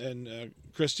and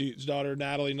Christy's daughter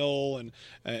Natalie Knoll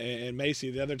and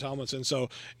Macy the other Tomlinson. So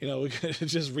we can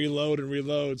just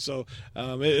reload. So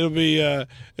it'll be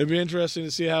interesting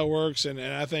to see how it works, and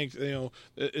I think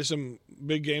there's some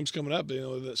big games coming up.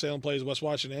 That Salem plays West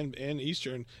Washington and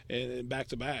Eastern and back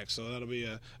to back. So that'll be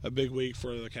a big week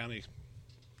for the county.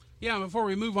 Yeah, before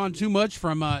we move on too much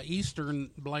from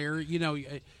Eastern, Blair,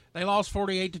 they lost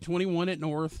 48-21 at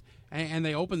North, and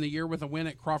they opened the year with a win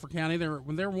at Crawford County.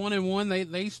 When they're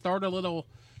 1-1, they start a little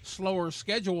slower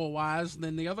schedule-wise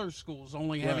than the other schools,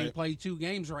 only having Right. played 2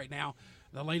 games right now.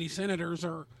 The Lady Senators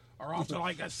are off to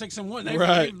like a 6-1.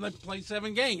 Right. They've played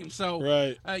 7 games, so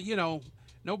Right.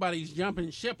 nobody's jumping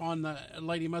ship on the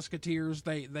Lady Musketeers.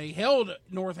 They held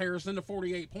North Harrison to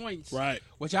 48 points, Right.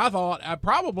 which I thought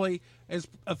probably is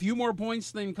a few more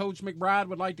points than Coach McBride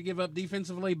would like to give up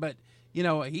defensively, but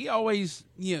he always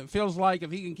feels like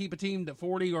if he can keep a team to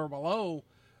 40 or below,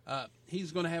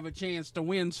 he's going to have a chance to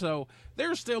win. So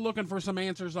they're still looking for some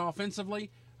answers offensively.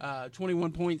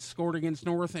 21 points scored against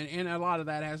North, and a lot of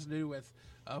that has to do with,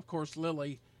 of course,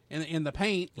 Lily in the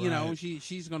paint. Right.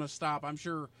 She's going to stop. I'm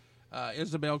sure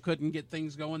Isabel couldn't get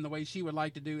things going the way she would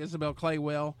like to do. Isabel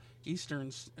Claywell,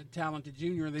 Eastern's talented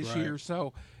junior this year.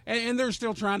 So, and they're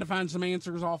still trying to find some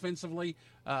answers offensively.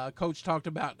 Coach talked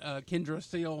about Kendra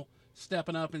Steele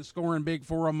stepping up and scoring big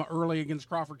for them early against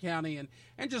Crawford County,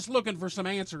 and just looking for some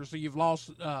answers. So you've lost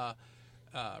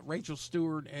Rachel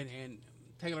Stewart and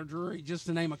Taylor Drury, just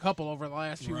to name a couple, over the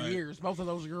last few years. Both of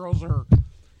those girls are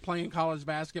playing college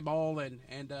basketball, and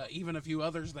even a few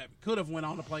others that could have went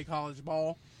on to play college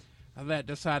ball that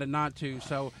decided not to.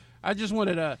 So I just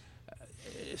wanted to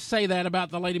say that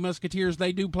about the Lady Musketeers.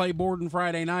 They do play Borden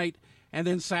Friday night, and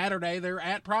then Saturday they're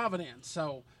at Providence.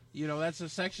 So, that's a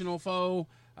sectional foe.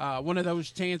 One of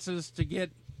those chances to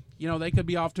get, they could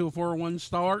be off to a 4-1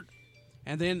 start.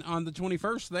 And then on the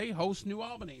 21st, they host New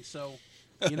Albany. So,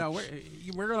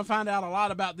 we're going to find out a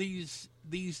lot about these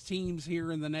teams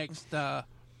here in the next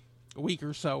week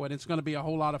or so. And it's going to be a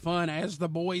whole lot of fun as the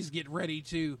boys get ready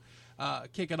to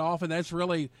kick it off. And that's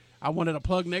really, I wanted to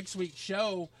plug next week's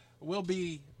show. We'll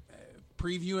be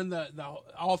previewing the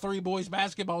all three boys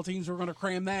basketball teams. We're going to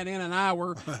cram that in an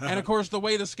hour. And, of course, the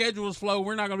way the schedules flow,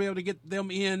 we're not going to be able to get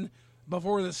them in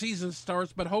before the season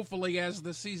starts. But hopefully as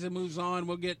the season moves on,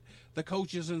 we'll get the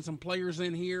coaches and some players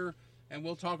in here, and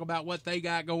we'll talk about what they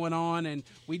got going on. And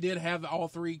we did have all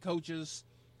three coaches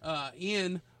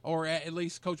in, or at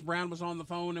least Coach Brown was on the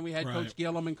phone, and we had Coach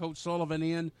Gillum and Coach Sullivan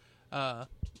in.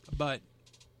 But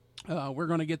we're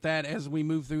going to get that as we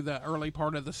move through the early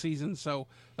part of the season. So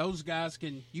those guys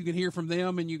you can hear from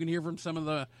them, and you can hear from some of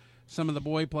the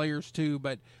boy players too.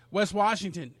 But West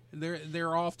Washington,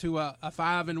 they're off to a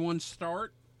 5-1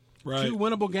 start. Right. 2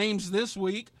 winnable games this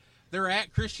week. They're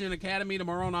at Christian Academy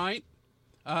tomorrow night,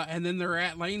 and then they're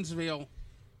at Lanesville.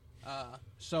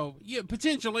 So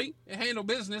potentially handle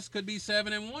business. Could be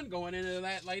 7-1 going into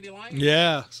that Lady Lions.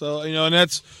 Yeah. So and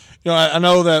that's I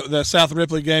know that the South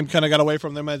Ripley game kind of got away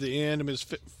from them at the end. I mean, it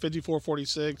was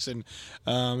 54-46, and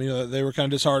they were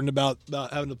kind of disheartened about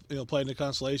having to play in the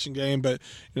consolation game, but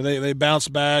they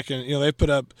bounced back, and they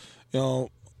put up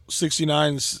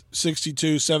 69,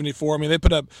 62, 74. I mean, they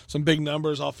put up some big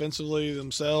numbers offensively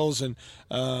themselves, and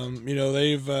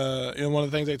they've one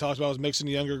of the things they talked about was mixing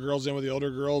the younger girls in with the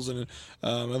older girls, and it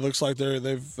looks like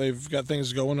they've got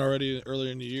things going already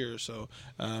earlier in the year. So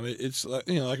it's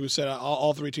like we said,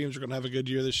 all three teams are going to have a good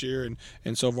year this year,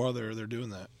 and so far they're doing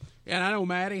that. Yeah, and I know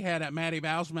Maddie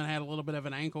Bausman had a little bit of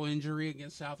an ankle injury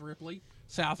against South Ripley.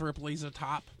 South Ripley's a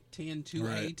top 10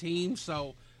 2A team,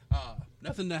 so.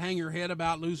 Nothing to hang your head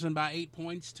about losing by 8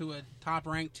 points to a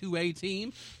top-ranked 2A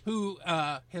team who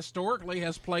historically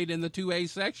has played in the 2A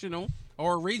sectional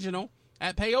or regional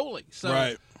at Paoli.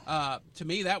 So to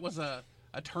me, that was a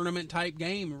tournament-type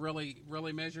game, really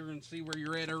measure and see where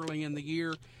you're at early in the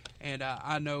year. And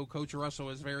I know Coach Russell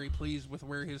is very pleased with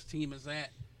where his team is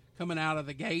at coming out of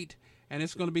the gate. And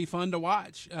it's going to be fun to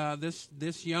watch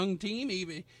this young team.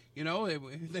 Even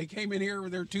they came in here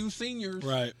with their 2 seniors,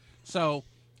 right? So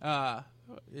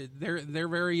they're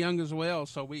very young as well.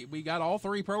 So we got all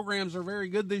 3 programs are very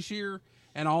good this year,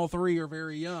 and all 3 are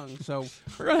very young. So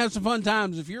we're gonna have some fun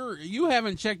times. If you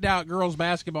haven't checked out girls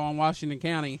basketball in Washington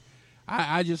County,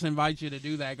 I just invite you to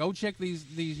do that. Go check these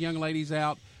young ladies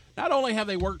out. Not only have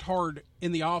they worked hard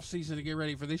in the off season to get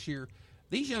ready for this year,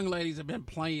 these young ladies have been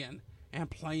playing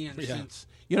since.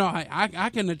 I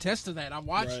can attest to that. I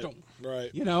watched them. Right.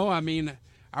 I mean,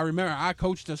 I remember I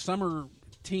coached a summer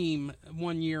team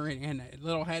one year, and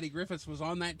little Hattie Griffiths was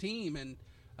on that team, and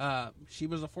she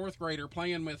was a 4th grader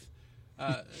playing with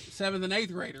 7th and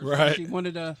 8th graders. Right. She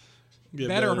wanted to get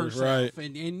better herself, right.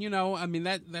 and I mean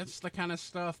that's the kind of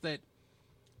stuff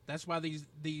that's why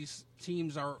these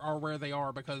teams are where they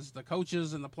are, because the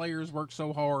coaches and the players work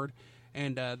so hard,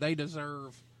 and they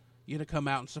deserve you to come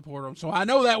out and support them. So I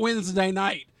know that Wednesday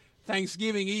night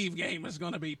Thanksgiving Eve game is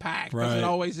going to be packed, because it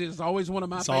always is. Always one of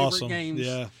my favorite games.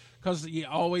 Yeah. Because you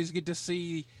always get to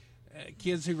see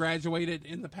kids who graduated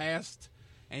in the past,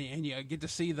 and you get to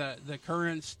see the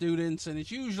current students, and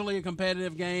it's usually a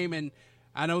competitive game, and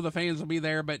I know the fans will be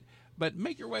there, but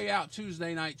make your way out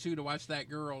Tuesday night, too, to watch that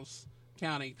girls'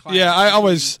 county class. Yeah, I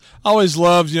always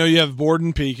loved, you have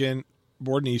Borden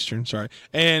Eastern, sorry,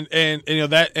 and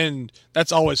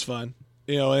that's always fun.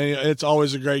 You know, and it's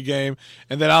always a great game.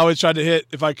 And then I always tried to hit,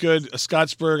 if I could, a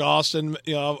Scottsburg, Austin.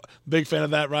 You know, big fan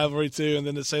of that rivalry too. And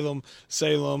then the Salem,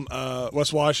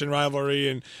 West Washington rivalry.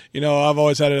 And you know, I've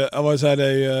always had a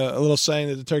little saying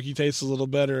that the turkey tastes a little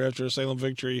better after a Salem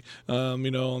victory.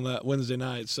 You know, on that Wednesday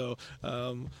night. So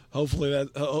hopefully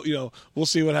that you know, we'll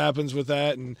see what happens with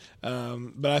that. And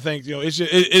but I think, you know, it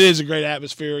is a great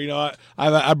atmosphere. You know,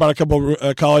 I brought a couple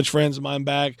of college friends of mine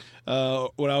back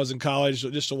when I was in college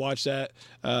just to watch that.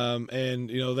 And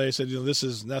you know, they said, you know, this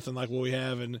is nothing like what we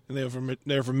have, and they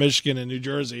were from Michigan and New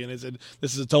Jersey, and they said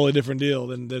this is a totally different deal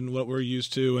than what we're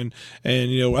used to, and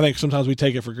you know, I think sometimes we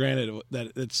take it for granted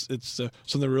that it's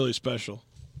something really special.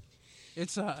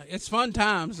 It's fun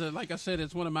times. Like I said,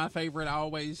 it's one of my favorite. I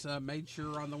always made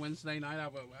sure on the Wednesday night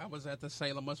I was at the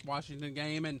Salem West Washington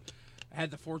game, and I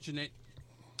had the fortunate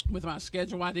with my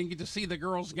schedule I didn't get to see the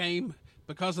girls game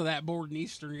because of that Borden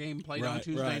Eastern game played on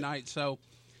Tuesday night. So,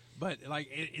 but like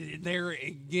there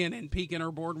again in Pekin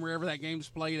or Borden, wherever that game's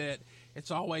played at, it's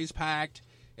always packed.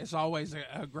 It's always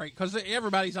a great, because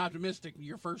everybody's optimistic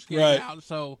your first game out.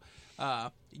 So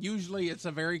usually it's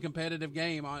a very competitive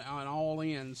game on all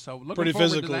ends. So looking pretty forward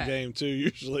physical to that. game too.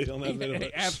 Usually on that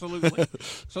minute. Absolutely.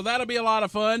 So that'll be a lot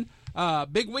of fun.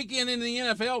 Big weekend in the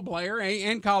NFL, Blair,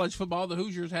 and college football. The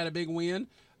Hoosiers had a big win.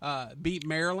 Beat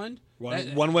Maryland.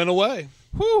 One win away.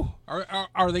 Whew.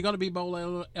 Are they going to be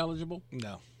bowl eligible?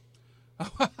 No.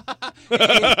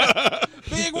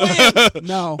 Big win.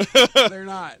 No, they're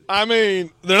not. I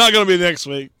mean, they're not going to be next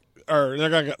week, or they're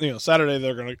going to. You know, Saturday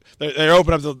they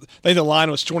open up. I think the line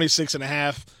was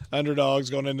 26.5 underdogs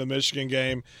going into the Michigan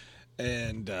game,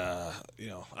 and you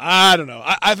know, I don't know.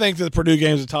 I think the Purdue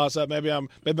game's a toss up. Maybe I'm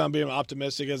being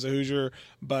optimistic as a Hoosier,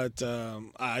 but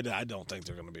I don't think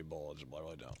they're going to be bowl eligible. I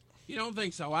really don't. You don't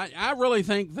think so? I really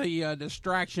think the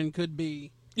distraction could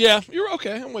be. Yeah, you're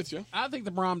okay. I'm with you. I think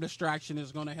the Brom distraction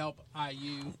is going to help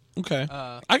IU. Okay.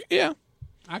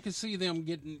 I could see them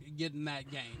getting that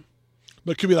game.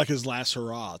 But it could be like his last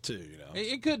hurrah too. You know,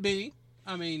 it could be.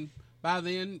 I mean, by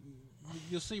then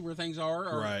you'll see where things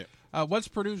are. Right. What's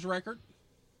Purdue's record?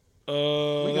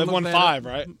 They've won 5,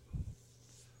 right?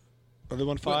 Or they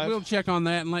won 5? We'll check on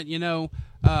that and let you know.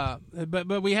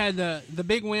 But we had the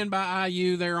big win by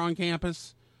IU there on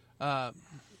campus.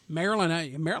 Maryland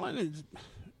is,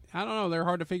 I don't know, they're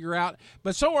hard to figure out.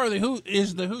 But so are the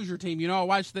Hoosier team. You know, I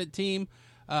watched that team,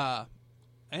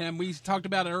 and we talked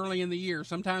about it early in the year.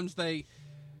 Sometimes they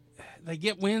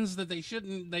get wins that they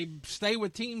shouldn't. They stay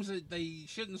with teams that they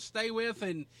shouldn't stay with,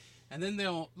 and then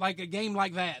they'll, like a game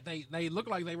like that, they look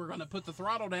like they were going to put the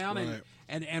throttle down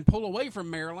and pull away from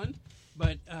Maryland.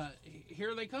 But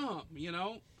here they come, you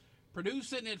know. Purdue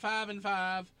sitting at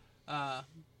 5-5.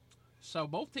 So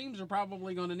both teams are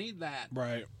probably going to need that.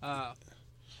 Right.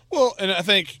 Well, and I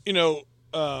think, you know,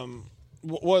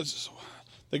 what's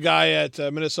the guy at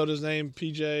Minnesota's name,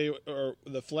 PJ, or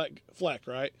the Fleck,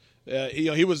 right?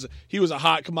 He was a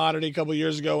hot commodity a couple of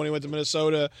years ago when he went to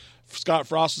Minnesota. Scott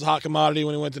Frost was a hot commodity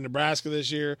when he went to Nebraska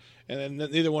this year, and then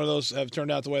neither one of those have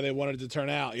turned out the way they wanted it to turn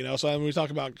out. You know, so when we talk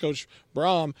about Coach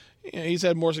Brom, you know, he's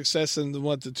had more success than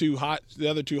what the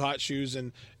other two hot shoes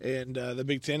and the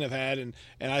Big Ten have had, and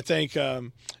I think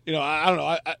you know, I don't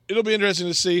know, it'll be interesting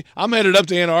to see. I'm headed up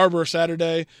to Ann Arbor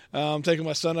Saturday. I'm taking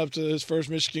my son up to his first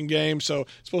Michigan game, so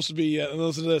it's supposed to be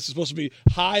listen to this. It's supposed to be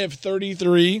high of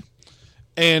 33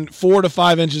 and 4 to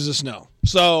 5 inches of snow.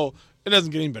 So it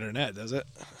doesn't get any better than that, does it?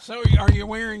 So are you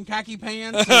wearing khaki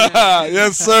pants?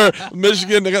 Yes, sir.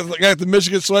 Michigan, I got the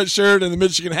Michigan sweatshirt and the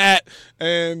Michigan hat.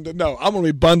 And no, I'm going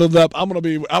to be bundled up. I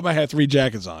might have 3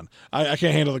 jackets on. I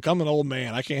can't handle I'm an old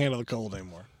man. I can't handle the cold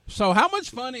anymore. So how much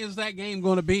fun is that game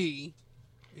going to be?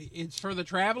 It's for the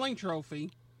traveling trophy.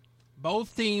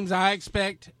 Both teams, I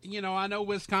expect, you know, I know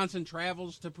Wisconsin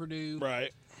travels to Purdue.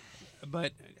 Right.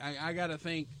 But I got to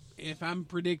think, if I'm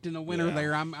predicting a winner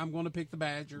there, I'm going to pick the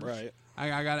Badgers. Right.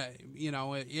 I got to, you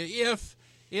know, if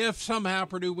somehow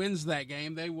Purdue wins that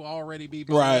game, they will already be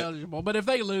bowl eligible. But if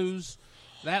they lose,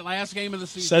 that last game of the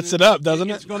season sets it up, doesn't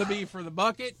it? It's going to be for the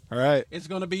bucket. All right. It's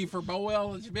going to be for bowl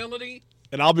eligibility.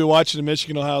 And I'll be watching the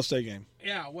Michigan-Ohio State game.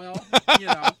 Yeah, well, you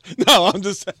know. No, I'm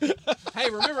just. Hey,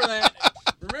 remember that.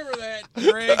 Remember that,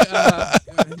 Greg.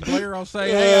 Blair will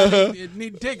say, hey, I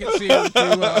need tickets here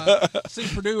to see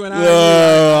Purdue and IU.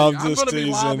 No, I'm going to be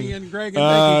lobbying Greg and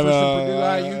Becky for some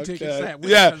Purdue IU tickets that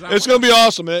week. Yeah, it's going to be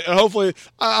awesome. And hopefully,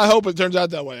 I hope it turns out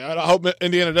that way. I hope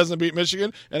Indiana doesn't beat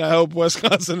Michigan, and I hope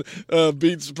Wisconsin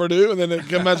beats Purdue, and then it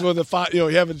comes with you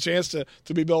have a chance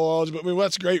to be bowl eligible. I mean,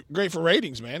 that's great for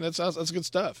ratings, man. That's good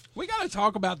stuff. We got to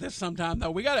talk about this sometime,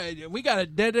 though. We got to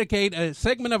dedicate a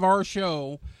segment of our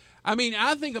show. I mean,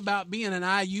 I think about being an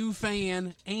IU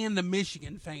fan and a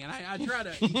Michigan fan. I try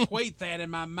to equate that in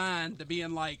my mind to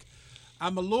being like,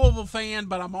 I'm a Louisville fan,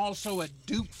 but I'm also a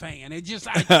Duke fan. It just,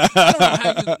 I don't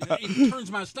know how it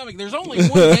turns my stomach. There's only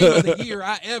one game of the year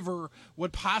I ever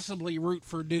would possibly root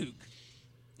for Duke.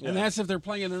 And that's if they're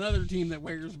playing another team that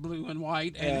wears blue and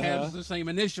white and has the same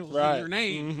initials in their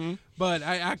name. Mm-hmm. But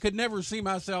I could never see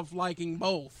myself liking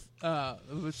both.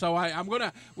 So I'm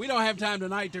gonna. We don't have time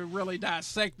tonight to really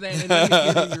dissect that and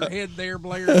get in your head there,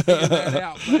 Blair, and figure that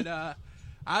out. But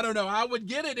I don't know. I would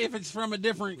get it if it's from a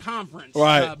different conference.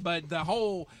 Right. But the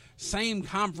whole same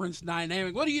conference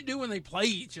dynamic. What do you do when they play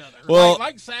each other? Well,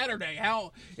 like Saturday,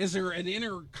 how is there an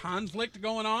inner conflict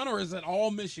going on, or is it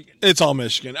all Michigan? It's all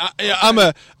Michigan. I'm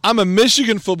a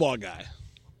Michigan football guy,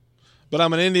 but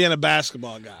I'm an Indiana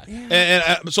basketball guy,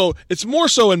 and so it's more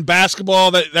so in basketball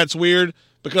that's weird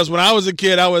because when I was a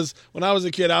kid, I was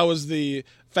the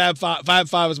Fab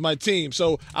Five was my team,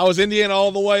 so I was Indiana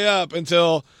all the way up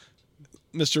until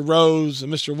Mr. Rose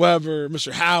and Mr. Weber,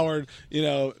 Mr. Howard,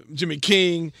 Jimmy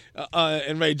King,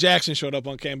 and Ray Jackson showed up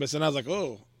on campus, and I was like,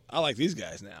 oh, I like these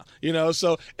guys now,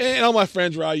 So, and all my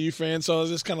friends were IU fans, so I was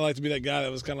just kind of like to be that guy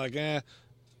that was kind of like, I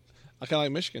kind of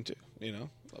like Michigan too,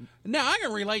 Now I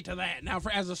can relate to that. Now,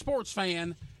 as a sports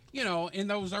fan, in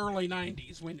those early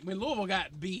 '90s when Louisville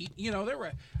got beat, there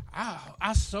were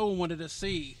I so wanted to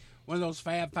see one of those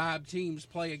Fab Five teams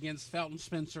play against Felton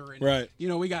Spencer. And, right.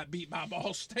 We got beat by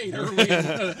Ball State early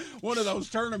in one of those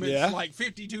tournaments, like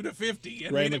 52-50.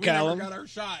 And we never got our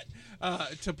shot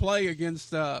to play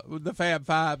against the Fab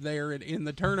Five there in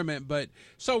the tournament. But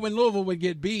so when Louisville would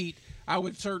get beat, I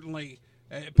would certainly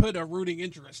put a rooting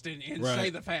interest in say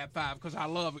the Fab Five because I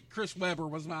love it. Chris Webber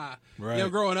was my,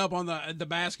 growing up on the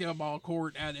basketball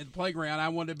court at the playground, I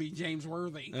wanted to be James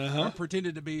Worthy, or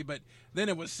pretended to be, but then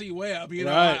it was C. Webb.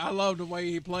 I loved the way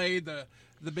he played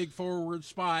the big forward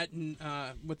spot and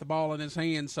with the ball in his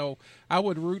hand. So I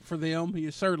would root for them.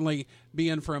 You certainly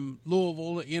being from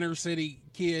Louisville, inner city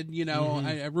kid,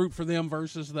 I root for them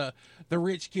versus the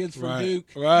rich kids from Duke.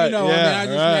 Right. I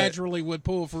just naturally would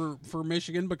pull for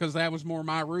Michigan because that was more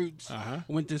my roots.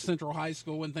 Went to Central High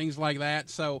School and things like that.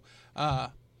 So,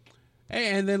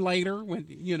 and then later when,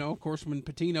 of course, when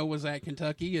Pitino was at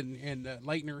Kentucky and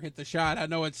Leitner hit the shot, I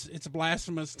know it's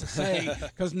blasphemous to say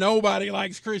because nobody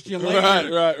likes Christian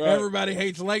Leitner. Right. Everybody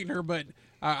hates Leitner, but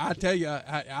I tell you,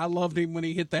 I loved him when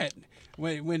he hit that,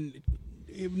 when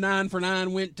 9 for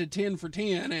 9 went to 10 for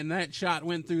 10 and that shot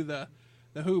went through the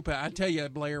hoop. I tell you,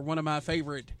 Blair, one of my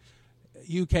favorite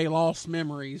UK lost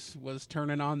memories was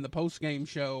turning on the post-game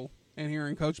show and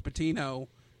hearing Coach Pitino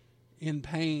in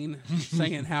pain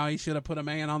saying how he should have put a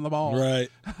man on the ball. Right.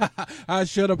 I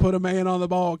should have put a man on the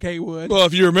ball, K. Wood. Well,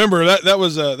 if you remember, that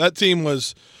was that team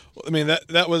was. I mean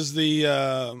that was the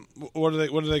what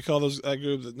do they call those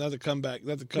group? Not the comeback.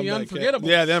 The Unforgettables.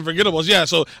 Yeah, the Unforgettables. Yeah.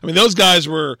 So I mean those guys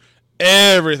were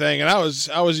everything, and I was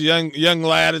a young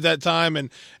lad at that time,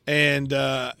 and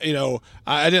I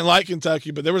didn't like Kentucky,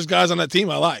 but there was guys on that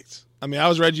team I liked. I mean I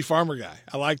was a Reggie Farmer guy.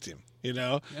 I liked him.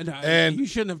 And you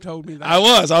shouldn't have told me that. I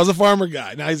was a Farmer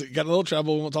guy. Now he's got a little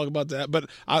trouble. We won't talk about that, but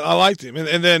I liked him.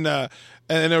 And then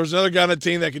there was another guy on the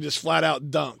team that could just flat out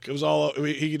dunk. It was all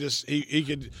he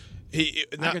could.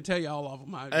 I can tell you all of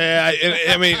them.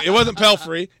 I mean, it wasn't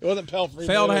Pelfrey.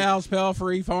 Feldhouse,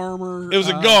 Pelfrey, Farmer. It was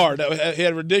a guard that he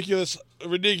had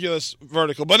ridiculous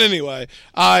vertical. But anyway,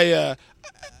 I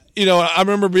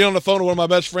remember being on the phone with one of my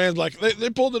best friends. Like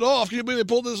they pulled it off. Can you believe they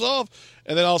pulled this off?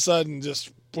 And then all of a sudden,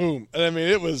 just boom. And I mean,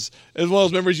 it was one of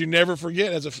those memories you never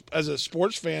forget as a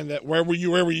sports fan. That where were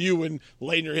you when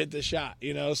Leitner hit the shot?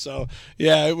 So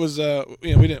yeah, it was.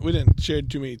 We didn't shed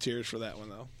too many tears for that one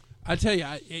though. I tell you,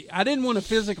 I didn't want to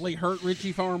physically hurt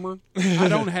Richie Farmer. I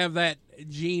don't have that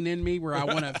gene in me where I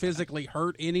want to physically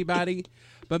hurt anybody.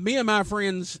 But me and my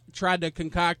friends tried to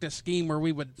concoct a scheme where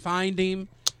we would find him,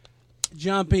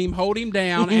 jump him, hold him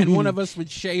down, and one of us would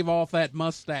shave off that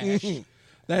mustache.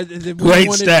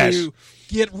 Great stash. To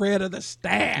get rid of the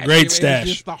stash. Great stash.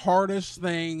 It's just the hardest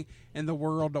thing in the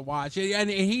world to watch. And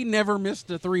he never missed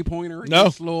a three-pointer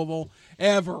against Louisville,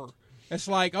 ever. It's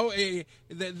like,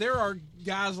 there are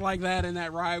guys like that in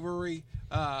that rivalry.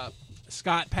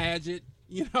 Scott Padgett,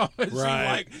 it seemed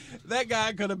like that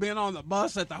guy could have been on the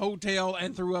bus at the hotel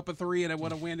and threw up a three and it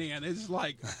would have went in. It's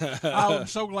like, I'm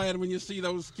so glad when you see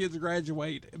those kids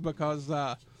graduate because,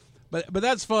 but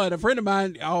that's fun. A friend of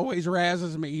mine always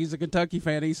razzes me. He's a Kentucky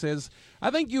fan. He says,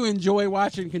 I think you enjoy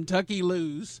watching Kentucky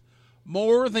lose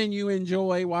more than you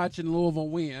enjoy watching Louisville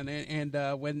win. And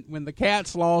when the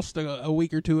Cats lost a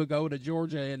week or two ago to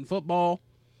Georgia in football,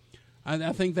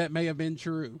 I think that may have been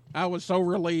true. I was so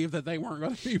relieved that they weren't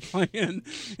going to be playing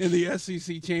in the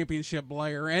SEC championship,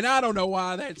 Blair. And I don't know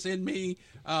why that's in me,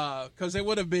 because it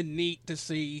would have been neat to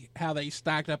see how they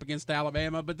stacked up against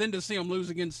Alabama. But then to see them lose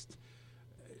against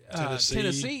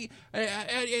Tennessee,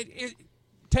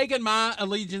 taking my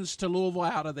allegiance to Louisville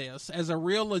out of this, as a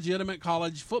real legitimate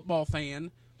college football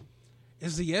fan,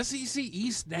 is the SEC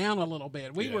East down a little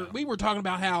bit. We were talking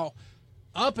about how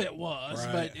up it was,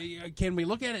 right. But can we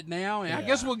look at it now? And I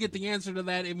guess we'll get the answer to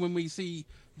that when we see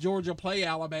Georgia play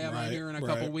Alabama here in a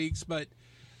couple weeks. But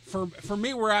for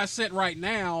me, where I sit right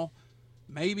now,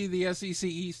 maybe the SEC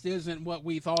East isn't what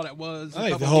we thought it was. I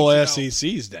think the whole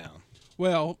SEC's down.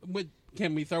 Well,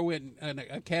 can we throw in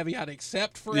a caveat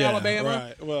except for Alabama?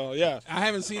 Right. Well, yeah. I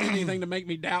haven't seen anything to make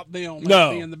me doubt them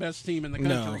being the best team in the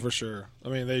country. No, for sure. I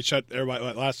mean, they shut everybody.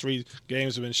 Last 3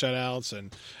 games have been shutouts,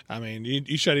 and I mean,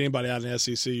 you shut anybody out in the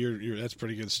SEC, that's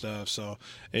pretty good stuff. So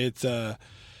it's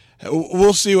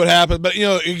we'll see what happens. But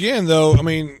again, though, I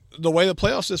mean, the way the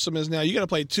playoff system is now, you got to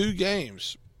play 2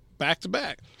 games back to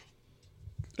back,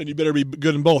 and you better be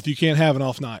good in both. You can't have an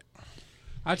off night.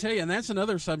 I tell you, and that's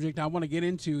another subject I want to get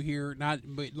into here.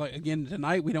 Again,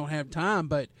 tonight we don't have time,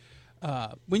 but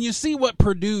when you see what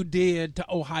Purdue did to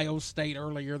Ohio State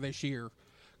earlier this year,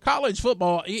 college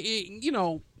football,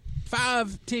 5-10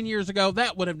 years ago,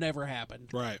 that would have never happened.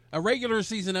 Right. A regular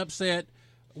season upset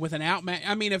with an outmatch.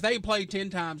 I mean, if they play 10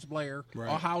 times, Blair,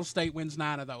 Ohio State wins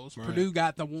 9 of those. Right. Purdue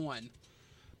got the 1.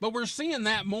 But we're seeing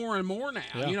that more and more now.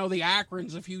 Yeah. The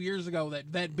Akrons a few years ago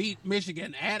that beat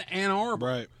Michigan at Ann Arbor.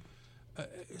 Right.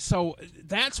 So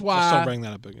that's why Let's don't bring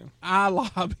that up again. I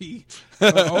lobby or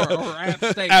App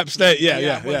State. App State,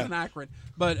 yeah. An Akron.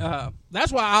 But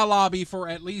that's why I lobby for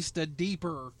at least a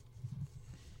deeper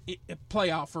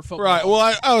playoff for football. Right.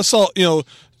 Well, I saw 2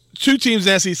 teams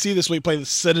in the SEC this week play the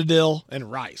Citadel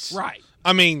and Rice. Right.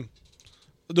 I mean,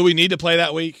 do we need to play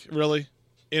that week? Really?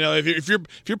 If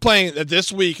you're playing this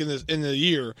week in the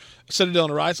year, Citadel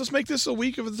and Rice, let's make this a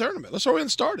week of the tournament. Let's hurry and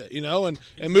start it,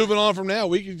 and moving on from now,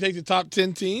 we can take the top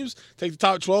 10 teams, take the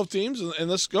top 12 teams, and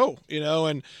let's go,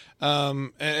 and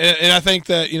I think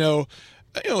that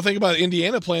think about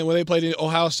Indiana playing when they played in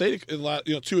Ohio State, 2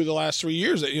 of the last 3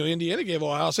 years. That Indiana gave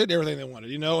Ohio State everything they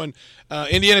wanted, and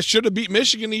Indiana should have beat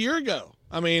Michigan a year ago.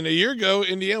 I mean, a year ago,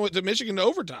 Indiana went to Michigan to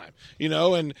overtime,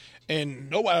 and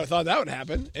nobody thought that would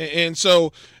happen. And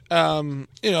so,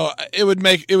 it would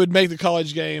make the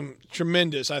college game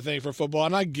tremendous, I think, for football.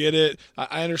 And I get it.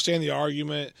 I understand the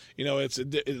argument. It's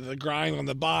the grind on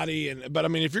the body. But I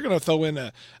mean, if you're going to throw in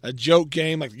a joke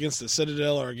game like against the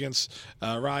Citadel or against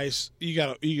Rice, you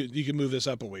can move this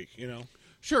up a week.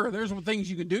 Sure, there's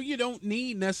things you can do. You don't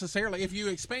need necessarily, if you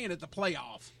expand it to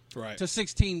playoff to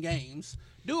 16 games.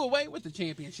 Do away with the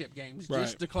championship games. Right.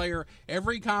 Just declare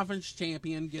every conference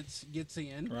champion gets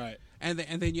in. Right. And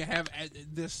then you have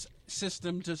this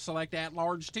system to select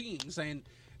at-large teams. And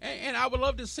I would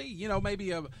love to see,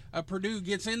 maybe a Purdue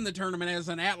gets in the tournament as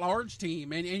an at-large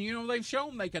team. And they've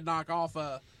shown they could knock off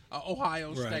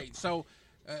Ohio State. Right. So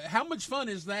how much fun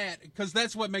is that? Because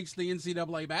that's what makes the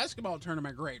NCAA basketball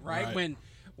tournament great, right?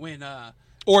 When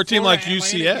or a team Florida like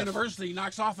Atlantic UCF. University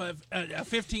knocks off a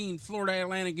 15 Florida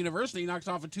Atlantic University knocks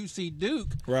off a 2-seed Duke.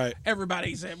 Right.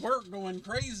 Everybody's at work going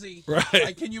crazy. Right.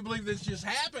 Like, can you believe this just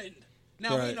happened?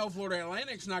 Now, Right. we know Florida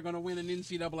Atlantic's not going to win an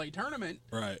NCAA tournament.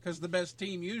 Right. Because the best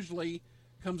team usually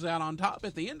comes out on top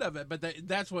at the end of it. But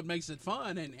that's what makes it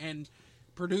fun. And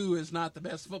Purdue is not the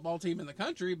best football team in the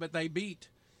country, but they beat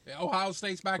Ohio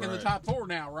State's back in the top 4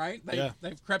 now, right?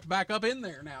 They've crept back up in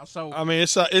there now. So I mean,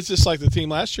 it's just like the team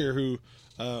last year who,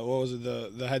 what was it?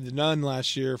 The had the Nunn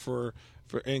last year for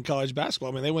in college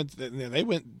basketball. I mean, they went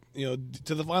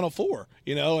to the Final Four,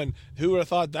 and who would have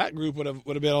thought that group would have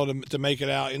been able to make it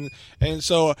out? And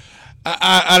so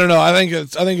I don't know. I think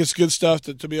it's good stuff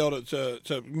to be able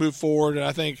to move forward. And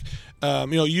I think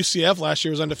UCF last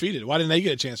year was undefeated. Why didn't they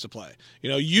get a chance to play?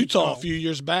 Utah a few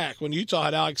years back when Utah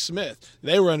had Alex Smith,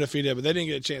 they were undefeated, but they didn't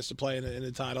get a chance to play in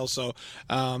the title. So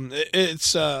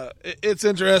it's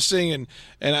interesting,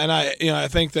 and I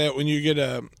think that when you get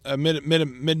a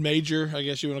mid major, I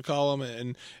guess you want to call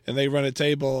them, and they run a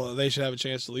table, they should have a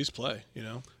chance to at least play.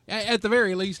 At the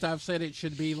very least, I've said it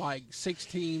should be like 6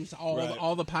 teams.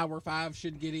 All the Power 5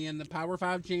 should get in. The Power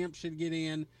 5 champs should get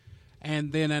in.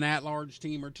 and then an at-large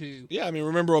team or two. Yeah, I mean,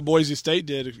 remember what Boise State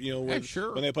did,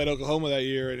 Sure. when they played Oklahoma that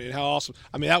year, and how awesome.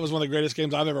 I mean, that was one of the greatest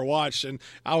games I've ever watched, and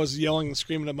I was yelling and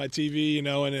screaming at my TV, and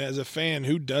as a fan,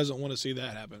 who doesn't want to see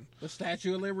that happen? The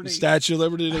Statue of Liberty. The Statue of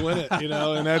Liberty to win it,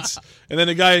 and then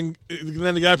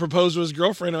the guy proposed to his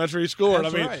girlfriend after he scored.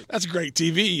 That's right. That's great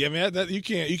TV. I mean, that you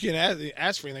can't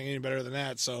ask for anything any better than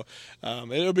that. So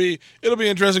it'll be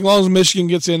interesting. As long as Michigan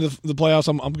gets into the playoffs,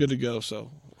 I'm good to go.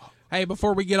 So. Hey,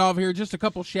 before we get off here, just a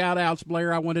couple shout-outs,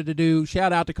 Blair, I wanted to do.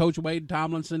 Shout-out to Coach Wade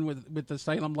Tomlinson with the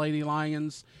Salem Lady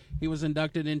Lions. He was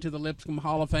inducted into the Lipscomb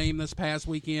Hall of Fame this past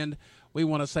weekend. We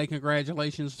want to say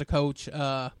congratulations to Coach.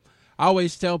 I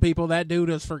always tell people that dude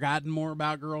has forgotten more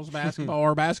about girls basketball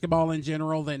or basketball in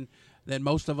general than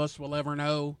most of us will ever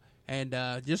know, and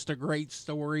just a great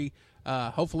story.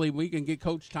 Hopefully we can get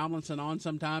Coach Tomlinson on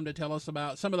sometime to tell us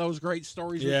about some of those great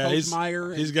stories with Coach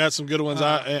Meyer. He's got some good ones.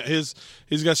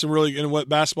 He's got some really what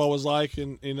basketball was like,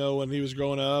 and when he was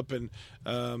growing up, and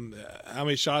how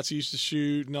many shots he used to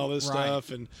shoot, and all this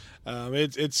stuff, and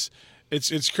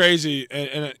it's crazy,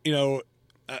 and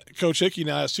Coach Hickey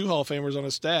now has 2 Hall of Famers on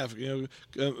his staff.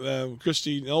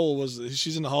 Christy Knoll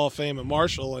she's in the Hall of Fame at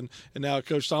Marshall, and now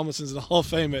Coach Tomlinson's in the Hall of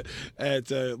Fame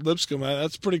at Lipscomb.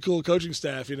 That's a pretty cool coaching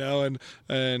staff, and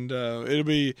it'll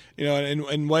be,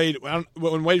 and Wade,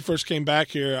 when Wade first came back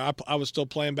here, I was still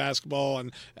playing basketball,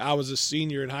 and I was a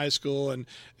senior in high school, and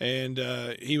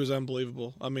he was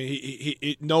unbelievable. I mean,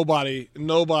 he nobody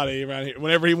around here,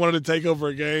 whenever he wanted to take over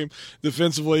a game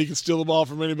defensively, he could steal the ball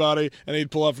from anybody, and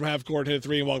he'd pull up from half court and hit a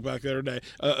 3 and walk back the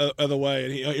other way.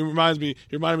 And he reminded me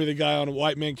of the guy on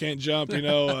White Men Can't Jump,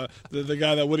 the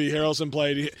guy that Woody Harrelson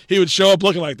played. He would show up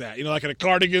looking like that, like in a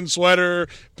cardigan sweater,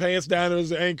 pants down to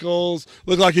his ankles,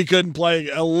 looked like he couldn't play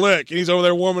a lick. And he's over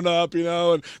there warming up,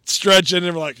 and stretching,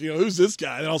 and we're like, who's this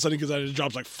guy? And all of a sudden he goes out and just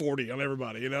drops like 40 on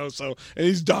everybody, so, and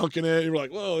he's dunking it, and we're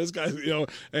like, whoa, this guy,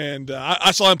 and I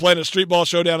saw him playing a street ball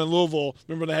showdown in Louisville.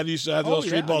 Remember they used to have the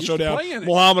street ball showdown,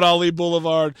 Muhammad Ali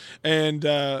Boulevard, and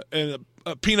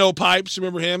Pino Pipes,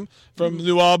 remember him from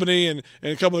New Albany, and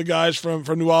a couple of the guys from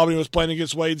New Albany was playing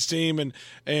against Wade's team,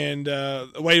 and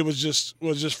Wade was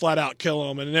just flat out killing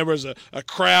them, and there was a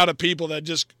crowd of people that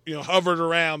just hovered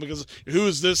around because who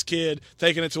is this kid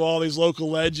taking it to all these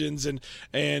local legends, and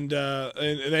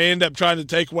they end up trying to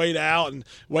take Wade out, and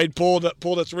Wade pulled a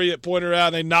 3-pointer out,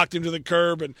 and they knocked him to the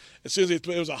curb, and as soon as it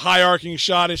was a high arcing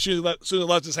shot, as soon as it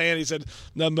left his hand, he said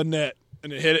nothing but net.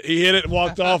 And he hit it and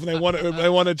walked off, and they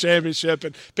won a championship,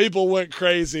 and people went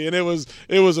crazy, and it was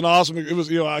an awesome. It was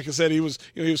like I said, he was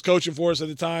coaching for us at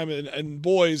the time, and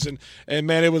boys, and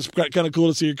man, it was kind of cool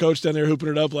to see your coach down there hooping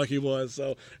it up like he was.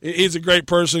 So he's a great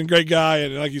person, great guy,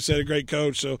 and like you said, a great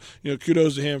coach. So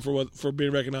kudos to him for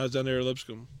being recognized down there at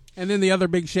Lipscomb. And then the other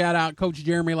big shout out, Coach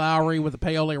Jeremy Lowry with the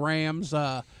Paoli Rams.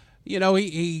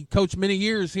 He coached many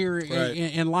years here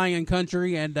in Lion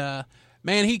Country, and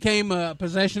man, he came a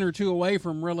possession or two away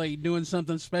from really doing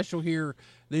something special here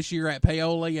this year at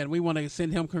Paoli, and we want to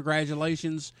send him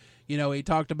congratulations. He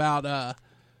talked about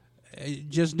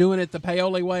just doing it the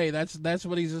Paoli way. That's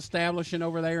what he's establishing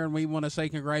over there, and we want to say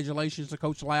congratulations to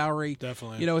Coach Lowry.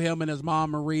 Definitely. Him and his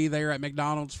mom, Marie, there at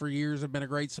McDonald's for years have been a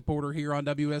great supporter here on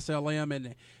WSLM,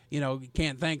 and,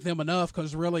 can't thank them enough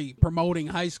because really promoting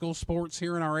high school sports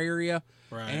here in our area.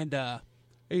 Right. And,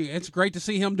 it's great to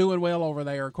see him doing well over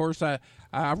there. Of course, I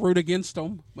root against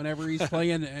him whenever he's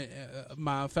playing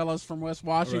my fellows from West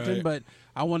Washington, right. But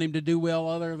I want him to do well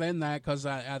other than that because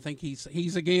I think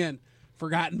he's again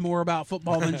forgotten more about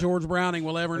football than George Browning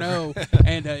will ever know.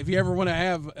 And if you ever want to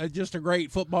have just a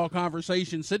great football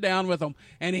conversation, sit down with him.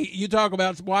 And you talk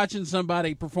about watching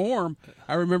somebody perform.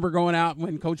 I remember going out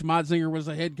when Coach Motzinger was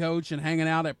the head coach and hanging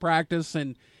out at practice,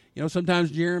 and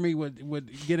sometimes Jeremy would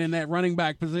get in that running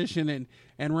back position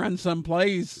and run some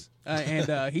plays,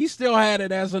 and he still had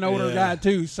it as an older guy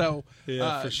too. So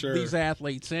for sure. These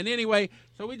athletes. And anyway,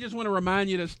 so we just want to remind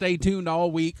you to stay tuned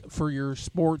all week for your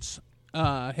sports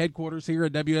headquarters here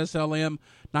at WSLM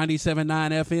 97.9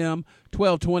 FM,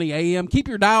 1220 AM. Keep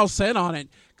your dial set on it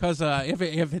because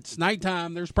if it's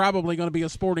nighttime, there's probably going to be a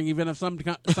sporting event of some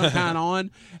kind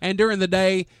on. And during the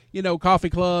day,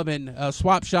 Coffee Club and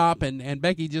Swap Shop and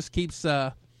Becky just keeps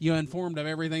you informed of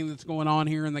everything that's going on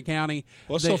here in the county.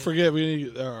 Let's don't forget we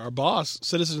need our boss,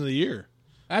 Citizen of the Year.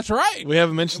 That's right. We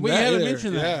haven't mentioned that. We haven't either.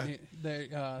 mentioned Yeah.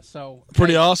 that. So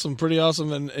pretty awesome,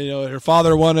 and her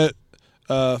father won it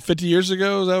 50 years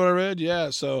ago. Is that what I read?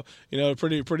 Yeah. So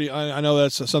pretty. I know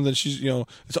that's something she's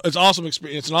it's awesome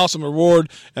experience. It's an awesome reward,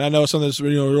 and I know it's something that's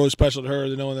really special to her,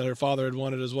 knowing that her father had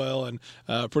won it as well, and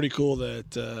pretty cool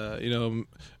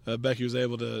that Becky was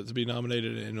able to be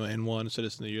nominated and won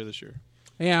Citizen of the Year this year.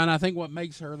 Yeah, and I think what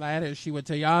makes her that is she would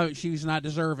tell you she's not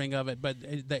deserving of it, but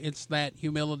it's that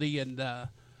humility and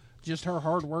just her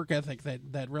hard work ethic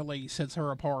that really sets her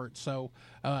apart. So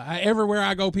everywhere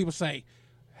I go, people say,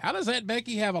 how does that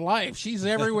Becky have a life? She's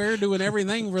everywhere doing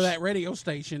everything for that radio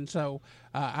station. So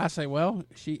I say, well,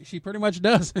 she pretty much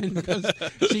does because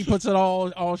she puts it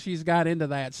all she's got into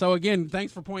that. So, again,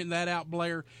 thanks for pointing that out,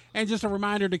 Blair. And just a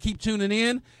reminder to keep tuning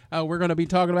in. We're going to be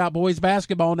talking about boys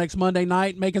basketball next Monday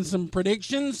night, making some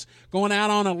predictions, going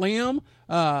out on a limb.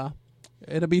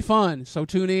 It'll be fun. So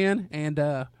tune in,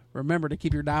 and remember to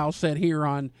keep your dial set here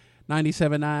on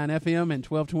 97.9 FM and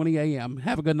 1220 AM.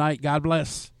 Have a good night. God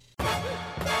bless.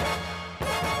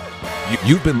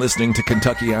 You've been listening to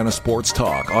Kentuckiana Sports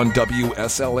Talk on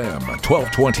WSLM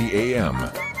 1220 AM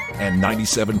and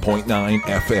 97.9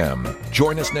 FM.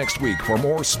 Join us next week for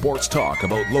more sports talk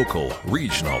about local,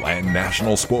 regional, and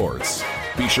national sports.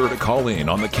 Be sure to call in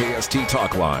on the KST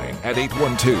Talk line at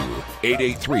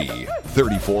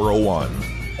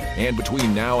 812-883-3401. And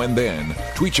between now and then,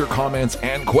 tweet your comments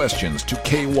and questions to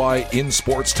KY in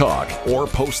Sports Talk or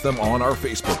post them on our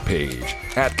Facebook page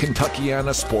at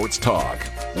Kentuckiana Sports Talk.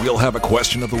 We'll have a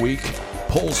question of the week,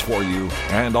 polls for you,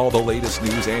 and all the latest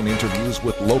news and interviews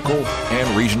with local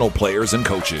and regional players and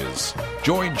coaches.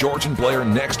 Join George and Blair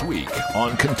next week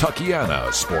on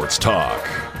Kentuckiana Sports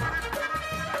Talk.